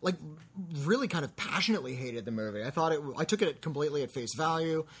 like, really kind of passionately hated the movie. I took it completely at face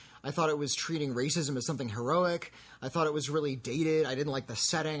value. I thought it was treating racism as something heroic. I thought it was really dated. I didn't like the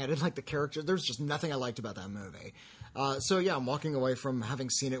setting. I didn't like the characters. There's just nothing I liked about that movie. So yeah, I'm walking away from having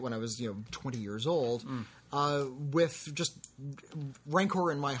seen it when I was 20 years old with just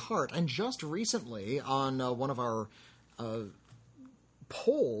rancor in my heart. And just recently on one of our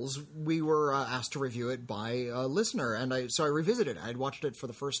polls, we were asked to review it by a listener, and so I revisited it. I'd watched it for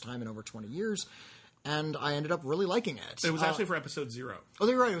the first time in over 20 years, and I ended up really liking it. It was actually for episode 0. Oh,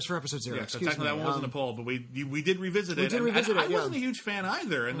 you're right. It was for episode 0. Yeah, so Excuse technically me. that one wasn't a poll, but we did revisit it. I wasn't a huge fan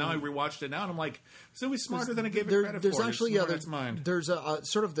either, and now I rewatched it now, and I'm like, this movie's smarter than I gave it credit there's for. Actually, Mine. There's a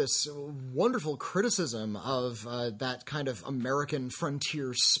sort of this wonderful criticism of that kind of American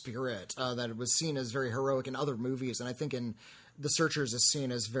frontier spirit that was seen as very heroic in other movies, and I think in The Searchers is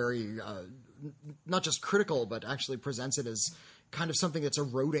seen as very not just critical, but actually presents it as kind of something that's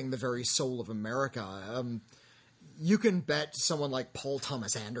eroding the very soul of America. You can bet someone like Paul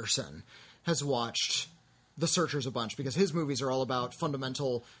Thomas Anderson has watched The Searchers a bunch, because his movies are all about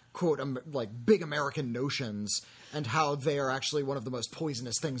fundamental, quote, like big American notions and how they are actually one of the most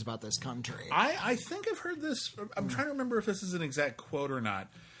poisonous things about this country. I think I've heard this. I'm trying to remember if this is an exact quote or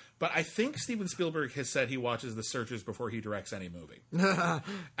not. But I think Steven Spielberg has said he watches The Searchers before he directs any movie.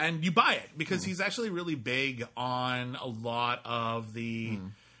 And you buy it, because he's actually really big on a lot of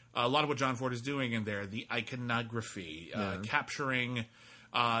what John Ford is doing in there. The iconography, capturing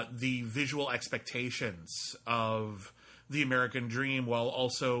the visual expectations of the American dream while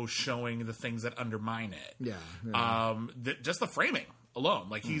also showing the things that undermine it. Just the framing alone.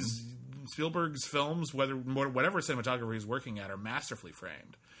 Like Spielberg's films, whatever cinematography he's working at, are masterfully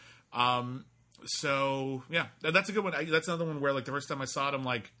framed. So yeah, that's a good one. That's another one where, like, the first time I saw it, I'm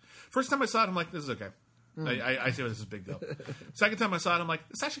like, this is okay. I see this is a big deal. Second time I saw it, I'm like,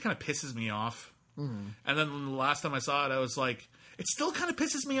 this actually kind of pisses me off. And then the last time I saw it, I was like, it still kind of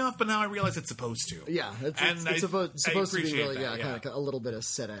pisses me off, but now I realize it's supposed to. Yeah, it's supposed to be really, kind of a little bit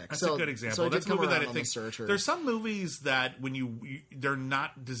acidic. That's a good example. That's a movie that I think there's some movies that when they're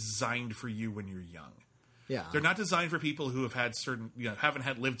not designed for you when you're young. Yeah, they're not designed for people who have had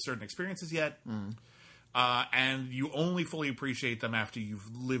haven't lived certain experiences yet, and you only fully appreciate them after you've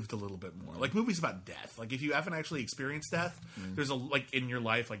lived a little bit more. Like movies about death. Like if you haven't actually experienced death, there's in your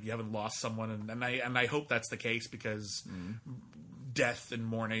life, like you haven't lost someone, and I hope that's the case, because death and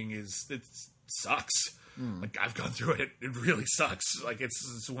mourning it sucks. Like I've gone through it. It really sucks. Like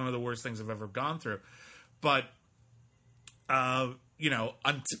it's one of the worst things I've ever gone through. But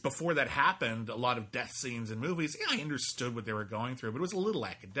before that happened, a lot of death scenes in movies, I understood what they were going through, but it was a little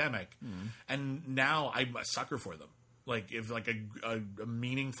academic. And now I'm a sucker for them. Like, if like a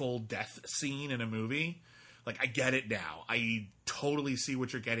meaningful death scene in a movie, like, I get it now. I totally see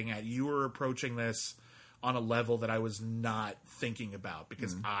what you're getting at. You were approaching this on a level that I was not thinking about,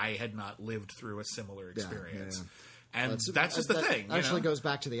 because I had not lived through a similar experience. And that's just the thing. Actually goes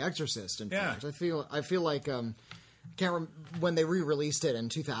back to The Exorcist, in fact. I feel like... when they re-released it in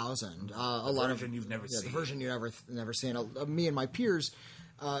 2000, a lot of you've never seen. The version you've never seen. Me and my peers,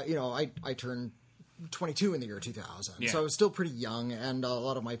 I turned 22 in the year 2000, so I was still pretty young, and a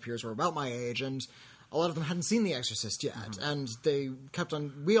lot of my peers were about my age, and a lot of them hadn't seen The Exorcist yet, and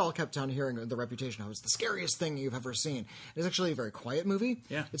we all kept on hearing the reputation of it's the scariest thing you've ever seen. It's actually a very quiet movie.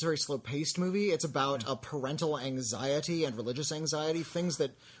 Yeah. It's a very slow-paced movie. It's about a parental anxiety and religious anxiety, things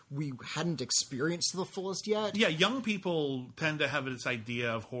that we hadn't experienced to the fullest yet. Yeah, young people tend to have this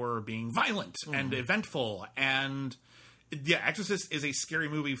idea of horror being violent and eventful, and Exorcist is a scary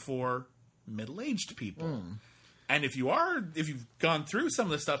movie for middle-aged people. And if you've gone through some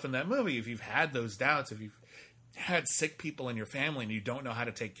of the stuff in that movie, if you've had those doubts, if you've had sick people in your family and you don't know how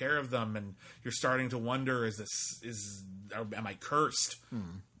to take care of them, and you're starting to wonder, am I cursed?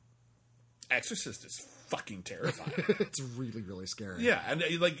 Exorcist is fucking terrifying. It's really, really scary. Yeah, and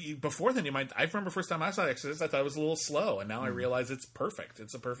like before then, I remember first time I saw Exorcist, I thought it was a little slow, and now I realize it's perfect.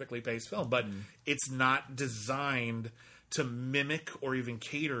 It's a perfectly paced film, but it's not designed to mimic or even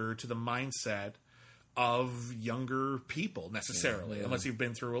cater to the mindset of younger people necessarily, unless you've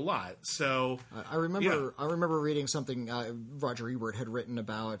been through a lot. So I remember reading something Roger Ebert had written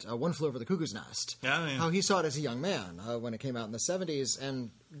about One Flew Over the Cuckoo's Nest. How he saw it as a young man when it came out in the 70s,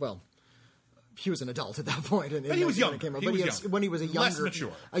 and he was an adult at that point. And he was young. When he was less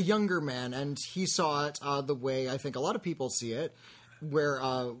mature, a younger man, and he saw it the way I think a lot of people see it, where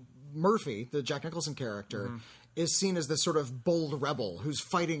Murphy, the Jack Nicholson character, is seen as this sort of bold rebel who's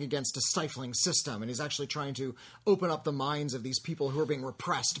fighting against a stifling system, and he's actually trying to open up the minds of these people who are being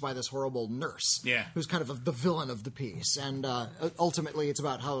repressed by this horrible nurse, who's kind of the villain of the piece. And ultimately, it's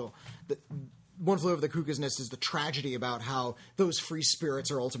about how One Flew Over the Cuckoo's Nest is the tragedy about how those free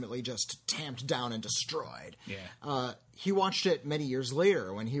spirits are ultimately just tamped down and destroyed. he watched it many years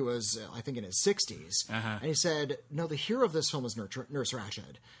later when he was, I think, in his 60s. And he said, no, the hero of this film is Nurse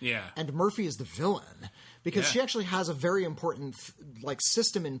Ratched. Yeah. And Murphy is the villain. Because she actually has a very important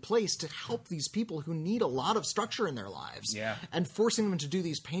system in place to help these people who need a lot of structure in their lives. Yeah. And forcing them to do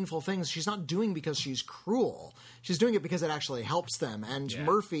these painful things, she's not doing because she's cruel. She's doing it because it actually helps them. And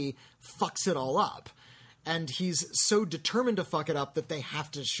Murphy fucks it all up. And he's so determined to fuck it up that they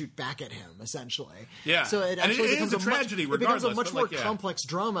have to shoot back at him, essentially. Yeah. So it actually becomes a tragedy, it becomes a much more like, complex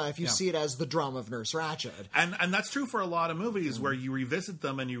drama if you see it as the drama of Nurse Ratched. And that's true for a lot of movies where you revisit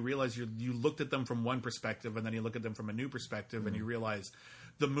them and you realize you looked at them from one perspective and then you look at them from a new perspective and you realize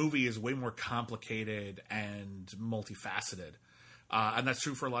the movie is way more complicated and multifaceted. And that's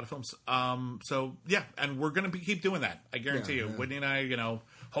true for a lot of films. So, yeah, and we're going to keep doing that. I guarantee you. Whitney and I,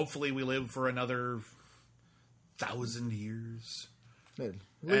 hopefully we live for another 1,000 years.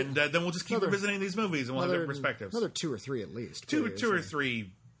 And then we'll just keep revisiting these movies and we'll have different perspectives. Another 2 or 3 at least. Two or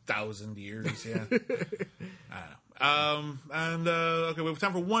 3,000 years, yeah. I don't know. Okay, we have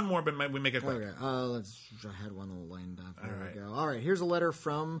time for one more, but we make it quick. Okay, I had one lined up. There we go. All right, here's a letter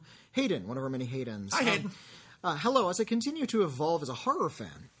from Hayden, one of our many Haydens. Hi, Hayden. Hello, as I continue to evolve as a horror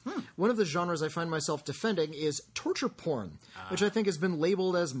fan, one of the genres I find myself defending is torture porn, which I think has been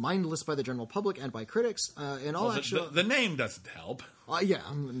labeled as mindless by the general public and by critics. The name doesn't help.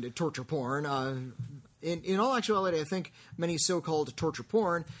 Torture porn. In all actuality, I think many so-called torture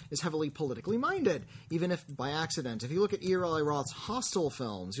porn is heavily politically minded, even if by accident. If you look at Eli Roth's Hostel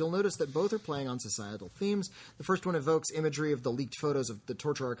films, you'll notice that both are playing on societal themes. The first one evokes imagery of the leaked photos of the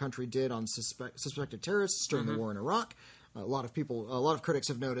torture our country did on suspected terrorists during the war in Iraq. A lot of critics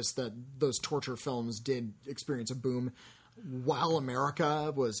have noticed that those torture films did experience a boom while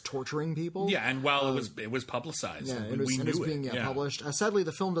America was torturing people. Yeah, and while it was publicized. Yeah, and it was being published. Sadly,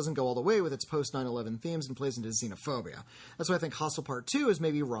 the film doesn't go all the way with its post-9/11 themes and plays into xenophobia. That's why I think Hostel Part 2 is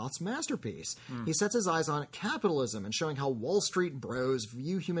maybe Roth's masterpiece. He sets his eyes on capitalism and showing how Wall Street bros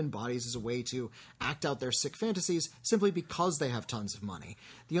view human bodies as a way to act out their sick fantasies simply because they have tons of money.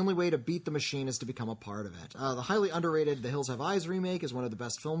 The only way to beat the machine is to become a part of it. The highly underrated The Hills Have Eyes remake is one of the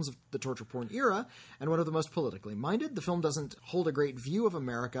best films of the torture porn era and one of the most politically minded. The film doesn't hold a great view of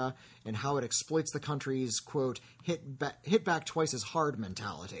America and how it exploits the country's, quote, hit back twice as hard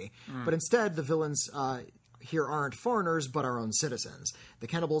mentality. But instead, the villains here aren't foreigners, but our own citizens. The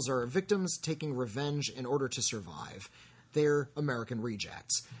cannibals are victims taking revenge in order to survive. They're American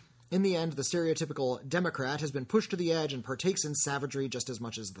rejects. In the end, the stereotypical Democrat has been pushed to the edge and partakes in savagery just as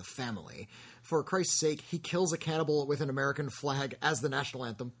much as the family. For Christ's sake, he kills a cannibal with an American flag as the national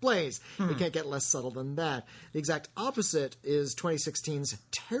anthem plays. It can't get less subtle than that. The exact opposite is 2016's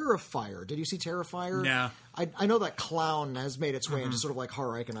Terrifier. Did you see Terrifier? No. I know that clown has made its way into sort of like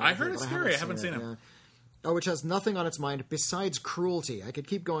horror iconography. I heard it's scary. I haven't seen it. Which has nothing on its mind besides cruelty. I could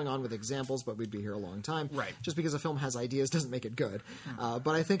keep going on with examples, but we'd be here a long time. Right. Just because a film has ideas doesn't make it good. But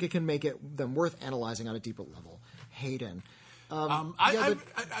I think it can make them worth analyzing on a deeper level. Hayden. I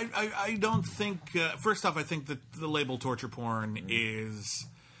don't think... first off, I think that the label torture porn is...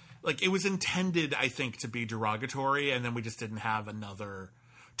 Like, it was intended, I think, to be derogatory, and then we just didn't have another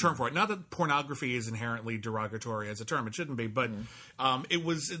term for it. Not that pornography is inherently derogatory as a term. It shouldn't be. But it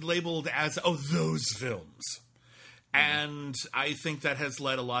was labeled as, those films. And I think that has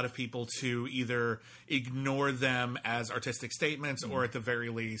led a lot of people to either ignore them as artistic statements or at the very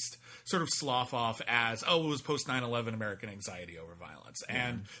least sort of slough off as, it was post 9/11 American anxiety over violence.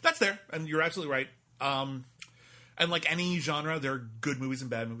 And that's there. And you're absolutely right. And like any genre, there are good movies and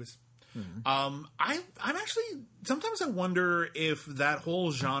bad movies. I'm actually, sometimes I wonder if that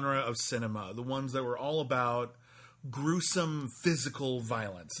whole genre of cinema, the ones that were all about gruesome physical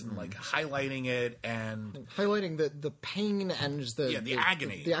violence and like highlighting it and highlighting the pain and the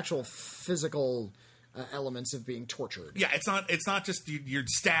agony, the actual physical elements of being tortured. Yeah, it's not just you're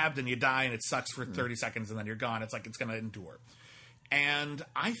stabbed and you die and it sucks for 30 seconds and then you're gone. It's like it's going to endure. And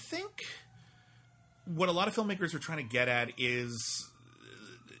I think what a lot of filmmakers are trying to get at is,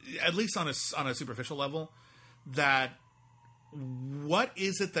 at least on a superficial level, that what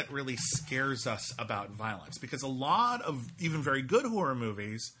is it that really scares us about violence? Because a lot of even very good horror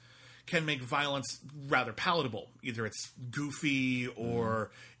movies can make violence rather palatable. Either it's goofy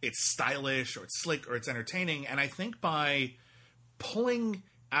or it's stylish or it's slick or it's entertaining. And I think by pulling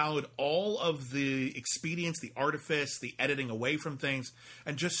out all of the expedients, the artifice, the editing away from things,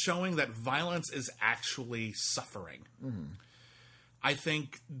 and just showing that violence is actually suffering. I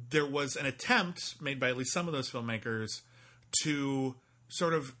think there was an attempt made by at least some of those filmmakers to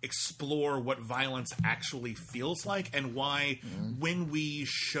sort of explore what violence actually feels like, and why when we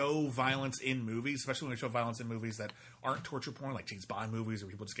show violence in movies, especially when we show violence in movies that aren't torture porn, like James Bond movies where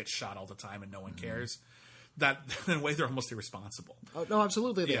people just get shot all the time and no one cares, that in a way they're almost irresponsible. Oh, no,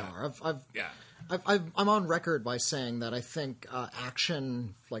 absolutely they Yeah. are. I'm on record by saying that I think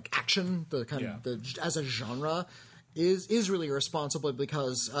action, the kind of as a genre, is really irresponsible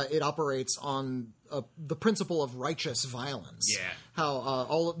because it operates on the principle of righteous violence. Yeah.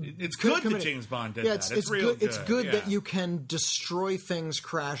 How It's good that James Bond did that. It's real good. It's good yeah. that you can destroy things,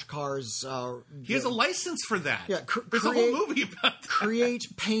 crash cars. He has a license for that. Yeah, there's a whole movie about that. Create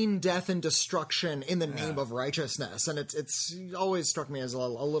pain, death, and destruction in the name of righteousness, and it's always struck me as a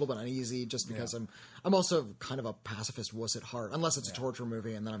little bit uneasy, just because I'm also kind of a pacifist wuss at heart, unless it's a torture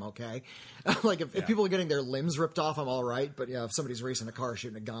movie, and then I'm okay. Like if people are getting their limbs ripped off, I'm all right. But if somebody's racing a car,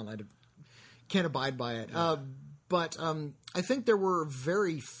 shooting a gun, I can't abide by it. But I think there were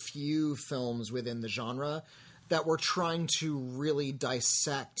very few films within the genre that were trying to really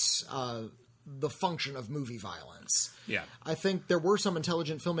dissect the function of movie violence. Yeah. I think there were some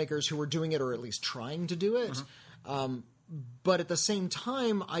intelligent filmmakers who were doing it, or at least trying to do it. But at the same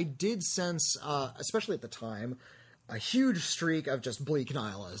time, I did sense, especially at the time, a huge streak of just bleak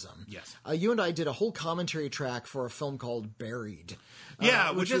nihilism. Yes. You and I did a whole commentary track for a film called Buried.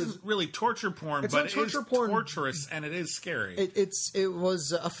 Which isn't really torture porn, but it is torturous and it is scary. It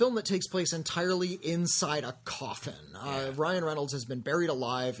was a film that takes place entirely inside a coffin. Ryan Reynolds has been buried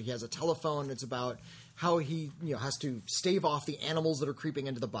alive. He has a telephone. It's about how he has to stave off the animals that are creeping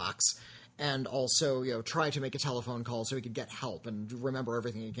into the box, and also try to make a telephone call so he could get help and remember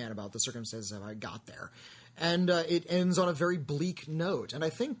everything he can about the circumstances of how he got there. And it ends on a very bleak note. And I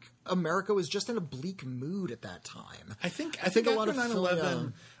think America was just in a bleak mood at that time. I think a lot of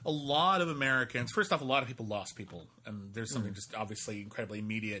 9/11, a lot of Americans, first off, a lot of people lost people. And there's something just obviously incredibly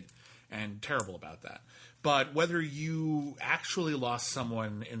immediate and terrible about that. But whether you actually lost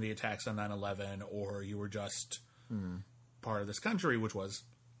someone in the attacks on 9/11 or you were just part of this country, which was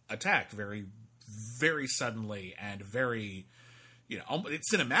attacked very, very suddenly and very...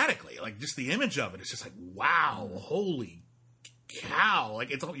 it's cinematically, like just the image of it. It's just like, wow, holy cow! Like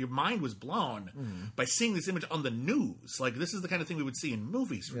your mind was blown by seeing this image on the news. Like this is the kind of thing we would see in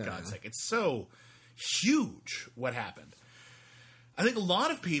movies. For God's sake, it's so huge what happened. I think a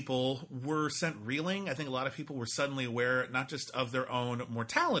lot of people were sent reeling. I think a lot of people were suddenly aware not just of their own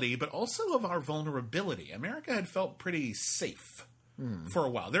mortality, but also of our vulnerability. America had felt pretty safe for a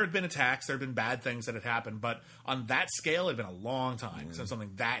while. There had been attacks, there had been bad things that had happened, but on that scale, it had been a long time since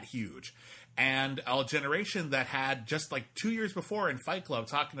something that huge. And a generation that had just like 2 years before in Fight Club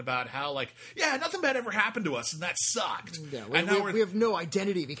talking about how nothing bad ever happened to us and that sucked. Yeah, and now we have no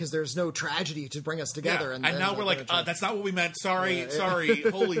identity because there's no tragedy to bring us together. Yeah. And now we're like, that's not what we meant. Sorry.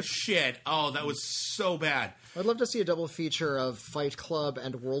 Holy shit. Oh, that was so bad. I'd love to see a double feature of Fight Club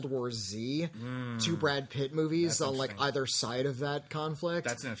and World War Z, two Brad Pitt movies on either side of that conflict.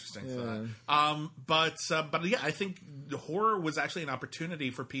 That's interesting. But I think horror was actually an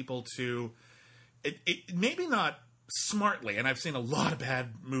opportunity for people to, it maybe not smartly, and I've seen a lot of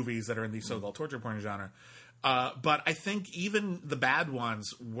bad movies that are in the so-called torture porn genre, but I think even the bad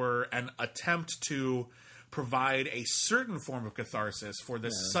ones were an attempt to provide a certain form of catharsis for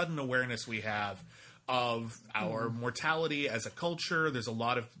this sudden awareness we have of our mortality as a culture. There's a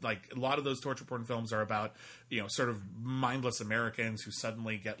lot of those torture porn films are about, sort of mindless Americans who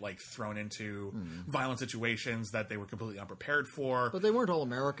suddenly get thrown into violent situations that they were completely unprepared for. But they weren't all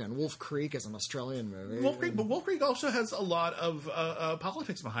American. Wolf Creek is an Australian movie. Wolf Creek also has a lot of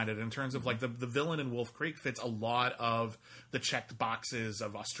politics behind it in terms of the villain in Wolf Creek fits a lot of the checked boxes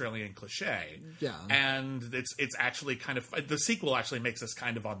of Australian cliche. Yeah. And it's actually kind of, the sequel actually makes us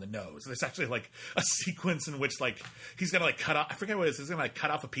kind of on the nose. There's actually a sequence in which he's gonna cut off, I forget what it is, he's gonna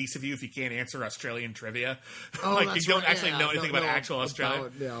cut off a piece of you if you can't answer Australian trivia. Oh, you don't actually know anything about actual Australia.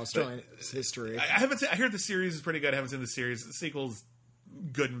 Australian history. I heard the series is pretty good. I haven't seen the series. The sequel's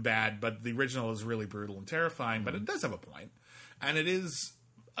good and bad, but the original is really brutal and terrifying, but it does have a point. And it's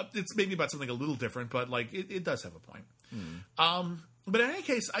maybe about something a little different, but it does have a point. But in any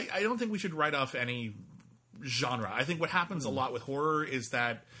case, I don't think we should write off any genre. I think what happens a lot with horror is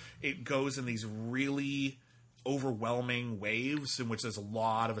that it goes in these really overwhelming waves in which there's a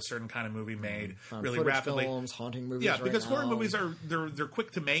lot of a certain kind of movie made really rapidly. Films, haunting movies. Yeah, because horror movies they're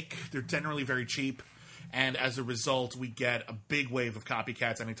quick to make. They're generally very cheap, and as a result, we get a big wave of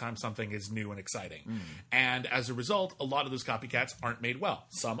copycats anytime something is new and exciting. And as a result, a lot of those copycats aren't made well.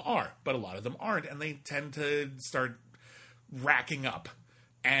 Some are, but a lot of them aren't, and they tend to start racking up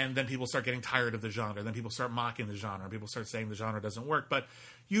and then people start getting tired of the genre. Then people start mocking the genre. People start saying the genre doesn't work. But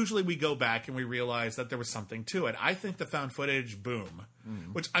usually we go back and we realize that there was something to it. I think the found footage boom,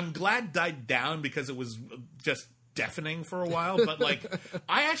 which I'm glad died down because it was just deafening for a while. But like,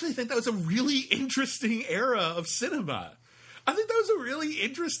 I actually think that was a really interesting era of cinema. I think that was a really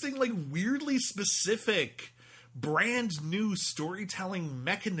interesting, like weirdly specific, brand new storytelling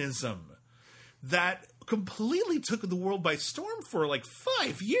mechanism that completely took the world by storm for like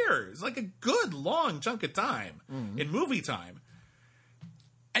 5 years, like a good long chunk of time in movie time.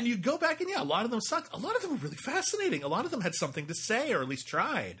 And you go back and a lot of them sucked. A lot of them were really fascinating. A lot of them had something to say, or at least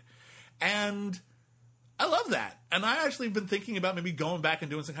tried. And I love that. And I actually have been thinking about maybe going back and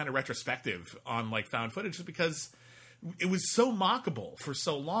doing some kind of retrospective on like found footage, just because it was so mockable for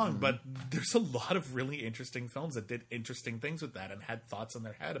so long. But there's a lot of really interesting films that did interesting things with that and had thoughts in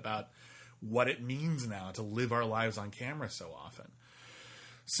their head about what it means now to live our lives on camera so often.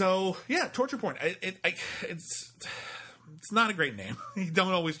 So yeah, torture porn. It's not a great name. You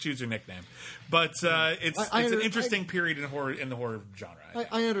don't always choose your nickname, but it's an interesting period in the horror genre.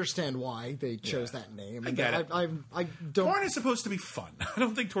 I understand why they chose that name. I get it. I don't. Porn is supposed to be fun. I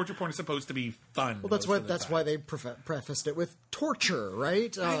don't think torture porn is supposed to be fun. Well, that's why they prefaced it with torture,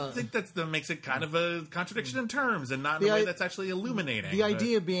 right? I think that makes it kind of a contradiction in terms, and not in a way that's actually illuminating. The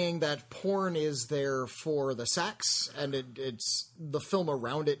idea being that porn is there for the sex, and it's the film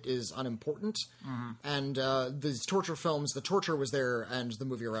around it is unimportant, and these torture films, the torture was there, and the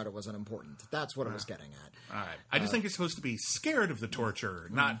movie around it was unimportant. That's what it was getting at. All right, I just think you're supposed to be scared of the torture.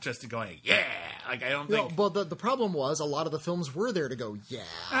 Not just to go, yeah. Like, I don't think. Well, the problem was a lot of the films were there to go, yeah.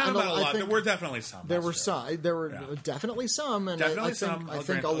 Not a lot. There were definitely some. There were definitely some, and I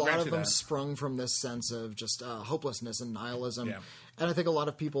think a lot of them that. sprung from this sense of just hopelessness and nihilism. Yeah. And I think a lot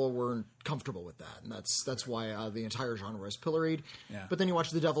of people weren't comfortable with that, and that's why the entire genre was pilloried. Yeah. But then you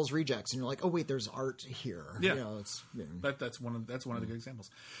watch The Devil's Rejects, and you're like, oh wait, there's art here. Yeah, that's one of the good examples.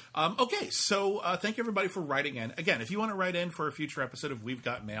 Okay, so thank you everybody for writing in. Again, if you want to write in for a future episode of We've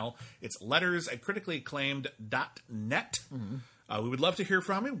Got Mail, it's letters@criticallyacclaimed.net. We would love to hear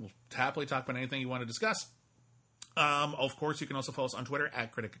from you. We'll happily talk about anything you want to discuss. Of course, you can also follow us on Twitter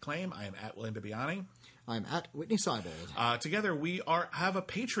 @CriticAcclaim. I am @William Bibiani. I'm @Whitney Seibold. Together, we have a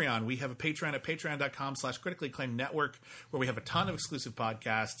Patreon. We have a Patreon at patreon.com/criticallyacclaimed network, where we have a ton of exclusive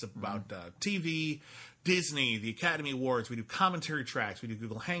podcasts about TV, Disney, the Academy Awards. We do commentary tracks. We do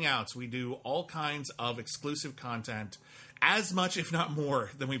Google Hangouts. We do all kinds of exclusive content, as much, if not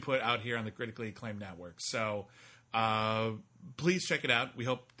more, than we put out here on the Critically Acclaimed Network. So please check it out. We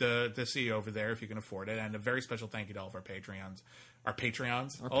hope to see you over there if you can afford it. And a very special thank you to all of our Patreons.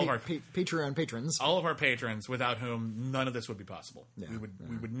 Patreon patrons. All of our patrons, without whom none of this would be possible. Yeah, we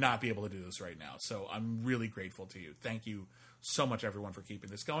would not be able to do this right now. So I'm really grateful to you. Thank you so much, everyone, for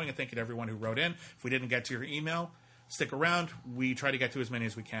keeping this going. And thank you to everyone who wrote in. If we didn't get to your email, stick around. We try to get to as many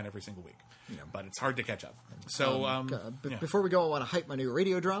as we can every single week. Yeah. But it's hard to catch up. So before we go, I want to hype my new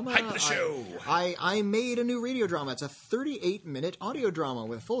radio drama. Hype the show! I made a new radio drama. It's a 38-minute audio drama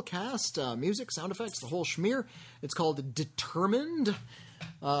with full cast, music, sound effects, the whole schmear. It's called Determined.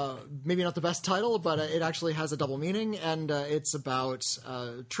 Maybe not the best title, but it actually has a double meaning, and it's about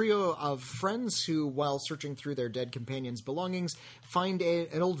a trio of friends who, while searching through their dead companion's belongings, find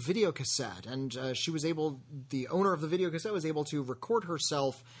an old video cassette, and the owner of the video cassette was able to record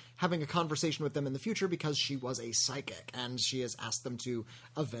herself having a conversation with them in the future because she was a psychic, and she has asked them to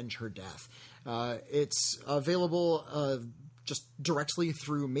avenge her death. It's available just directly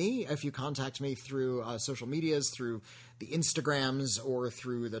through me. If you contact me through social medias, through the Instagrams or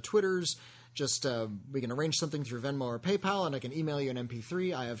through the Twitters, just we can arrange something through Venmo or PayPal, and I can email you an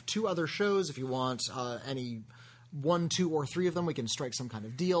MP3. I have 2 other shows. If you want any 1, 2, or 3 of them, we can strike some kind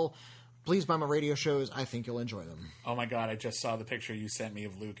of deal. Please buy my radio shows. I think you'll enjoy them. Oh my God, I just saw the picture you sent me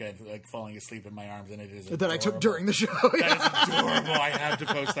of Luca like falling asleep in my arms, and it is adorable. That I took during the show. That is adorable. I have to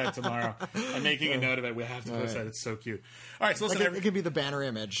post that tomorrow. I'm making a note of it. We have to post that. It's so cute. All right, so listen. It could be the banner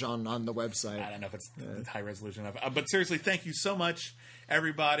image on the website. I don't know if it's high resolution enough. But seriously, thank you so much,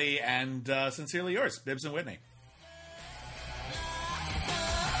 everybody, and sincerely yours, Bibbs and Whitney.